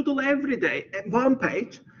I doodle every day at one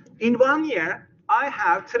page, in 1 year, I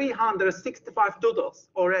have 365 doodles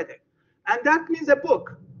already. And that means a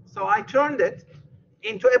book. So I turned it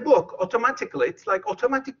into a book automatically. It's like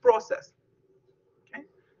automatic process. Okay?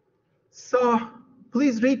 So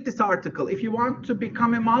please read this article. If you want to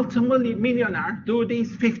become a multi-millionaire, do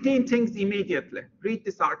these 15 things immediately. Read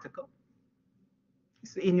this article.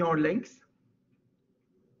 It's in your links.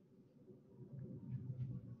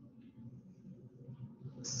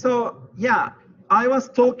 So yeah, I was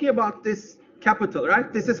talking about this capital,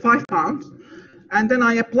 right? This is £5. And then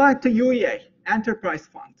I applied to UEA, Enterprise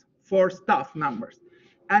Fund, for staff members.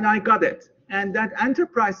 And I got it. And that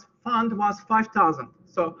enterprise fund was 5,000.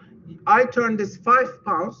 So I turned this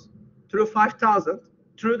 £5 through 5,000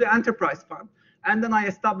 through the enterprise fund. And then I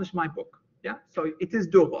established my book. Yeah, so it is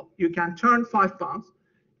doable. You can turn £5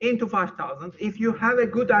 into 5,000 if you have a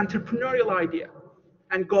good entrepreneurial idea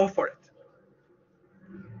and go for it.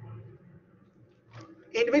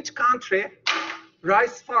 In which country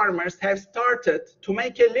rice farmers have started to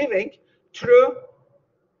make a living through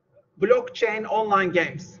blockchain online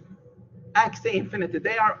games? Axie Infinity.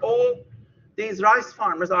 They are all, these rice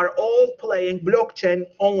farmers are all playing blockchain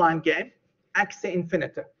online game, Axie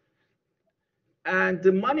Infinity. And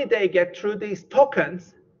the money they get through these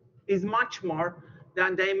tokens is much more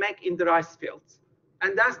than they make in the rice fields.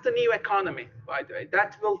 And that's the new economy, by the way.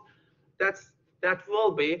 That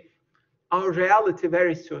will be our reality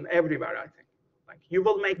very soon everywhere, I think. Like, you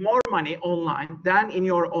will make more money online than in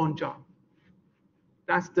your own job.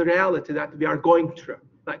 That's the reality that we are going through.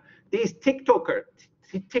 Like these TikTok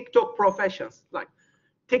professions, like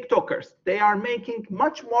TikTokers, they are making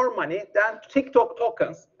much more money than TikTok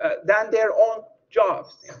tokens, than their own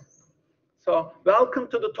jobs. Yeah. So welcome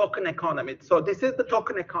to the token economy. So this is the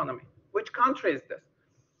token economy. Which country is this?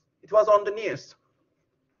 It was on the news.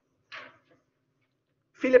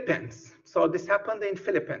 Philippines. So this happened in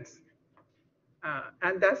Philippines.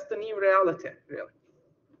 And that's the new reality, really.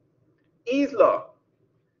 Islo,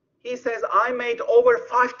 he says, I made over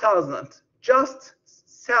 5,000 just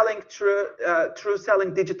selling through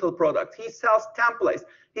selling digital products. He sells templates.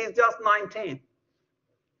 He's just 19.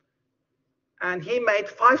 And he made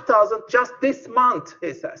 5,000 just this month,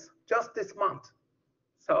 he says, just this month.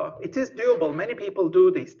 So it is doable. Many people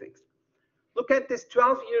do these things. Look at this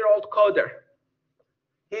 12-year-old coder.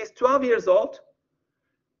 He's 12 years old,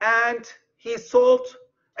 and he sold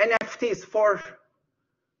NFTs for,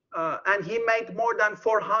 and he made more than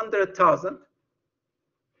 400,000.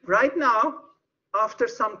 Right now, after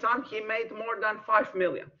some time, he made more than 5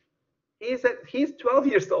 million. He's 12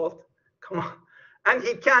 years old, come on, and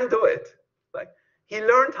he can do it. Like, he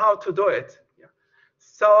learned how to do it. Yeah.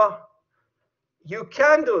 So you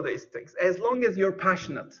can do these things as long as you're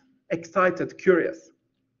passionate, excited, curious.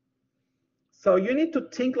 So you need to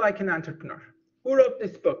think like an entrepreneur. Who wrote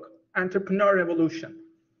this book, Entrepreneur Revolution?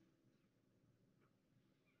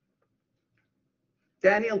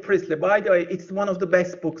 Daniel Priestley. By the way, it's one of the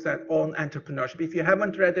best books on entrepreneurship. If you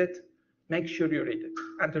haven't read it, make sure you read it.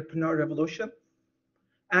 Entrepreneur Revolution.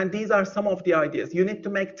 And these are some of the ideas. You need to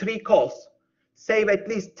make 3 calls. Save at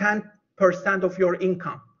least 10% of your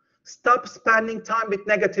income. Stop spending time with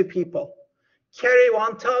negative people. Carry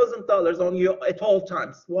 $1,000 on you at all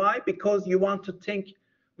times. Why? Because you want to think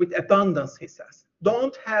with abundance, he says.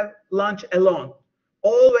 Don't have lunch alone.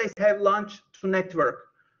 Always have lunch to network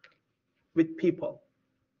with people.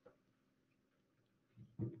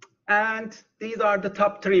 And these are the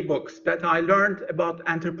top 3 books that I learned about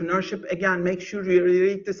entrepreneurship. Again, make sure you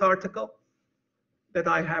read this article that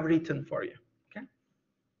I have written for you. Okay?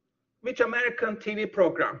 Which American TV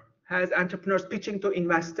program has entrepreneurs pitching to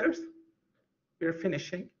investors? We're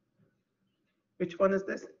finishing. Which one is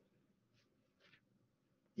this?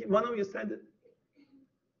 One of you said it.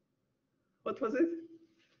 What was it?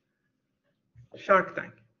 Shark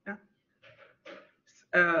Tank. Yeah.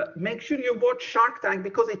 Make sure you watch Shark Tank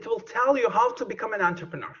because it will tell you how to become an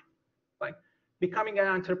entrepreneur. Like becoming an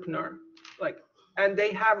entrepreneur. Like, and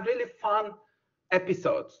they have really fun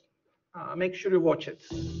episodes. Make sure you watch it.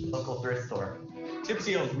 Local thrift store.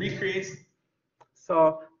 Tipsy on recreates.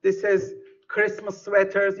 So this is Christmas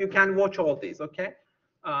sweaters. You can watch all these, okay?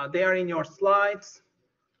 They are in your slides.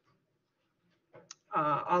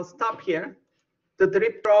 I'll stop here. The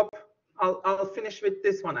drip drop, I'll finish with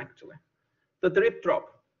this one actually. The drip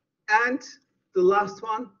drop. And the last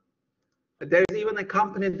one, there's even a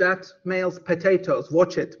company that mails potatoes.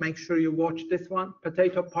 Watch it. Make sure you watch this one,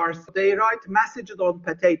 Potato Parcel. They write messages on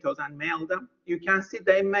potatoes and mail them. You can see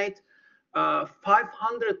they made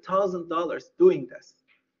 $500,000 doing this.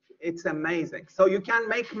 It's amazing. So you can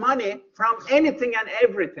make money from anything and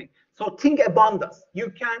everything. So think abundance.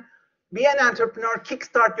 You can be an entrepreneur,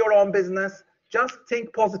 kickstart your own business. Just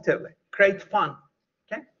think positively. Create fun.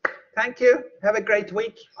 Okay? Thank you. Have a great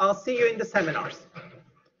week. I'll see you in the seminars.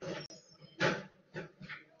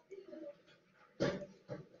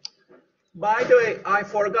 By the way, I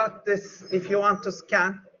forgot this. If you want to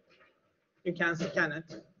scan, you can scan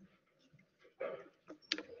it.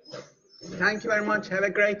 Thank you very much. Have a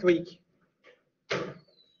great week.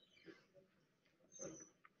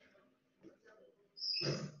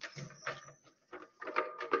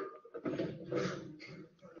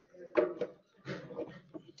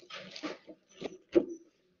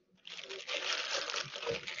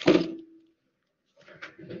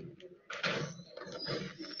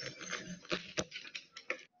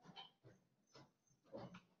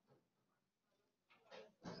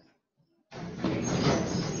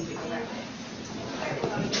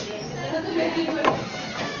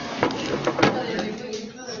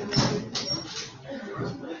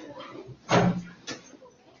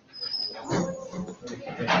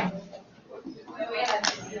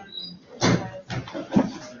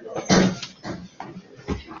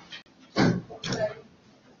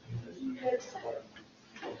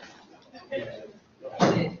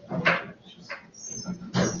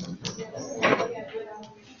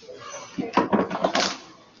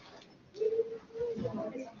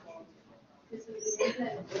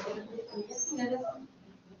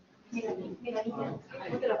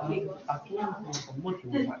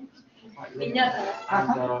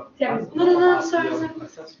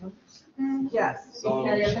 Yes, so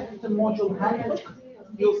check the module handbook.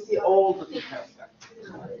 You'll see all the details there.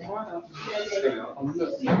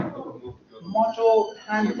 Module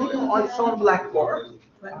handbook, it's on Blackboard.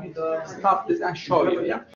 Let me stop this and show you. Yeah.